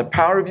 by the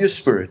power of your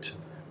Spirit,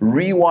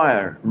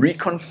 rewire,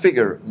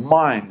 reconfigure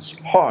minds,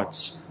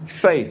 hearts,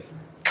 faith,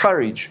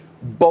 courage,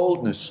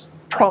 boldness,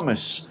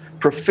 promise,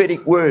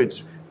 prophetic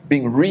words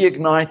being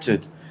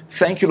reignited.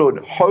 Thank you, Lord.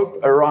 Hope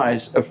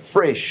arise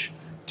afresh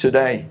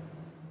today,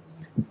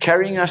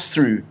 carrying us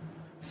through.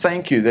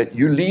 Thank you that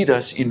you lead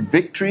us in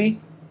victory.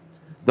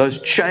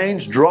 Those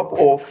chains drop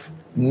off,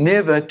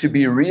 never to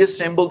be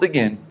reassembled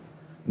again.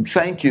 And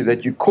thank you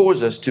that you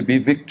cause us to be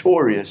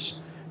victorious,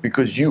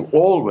 because you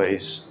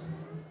always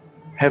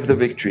have the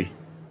victory.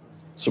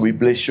 So we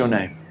bless your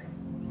name.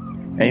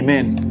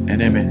 Amen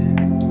and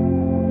amen.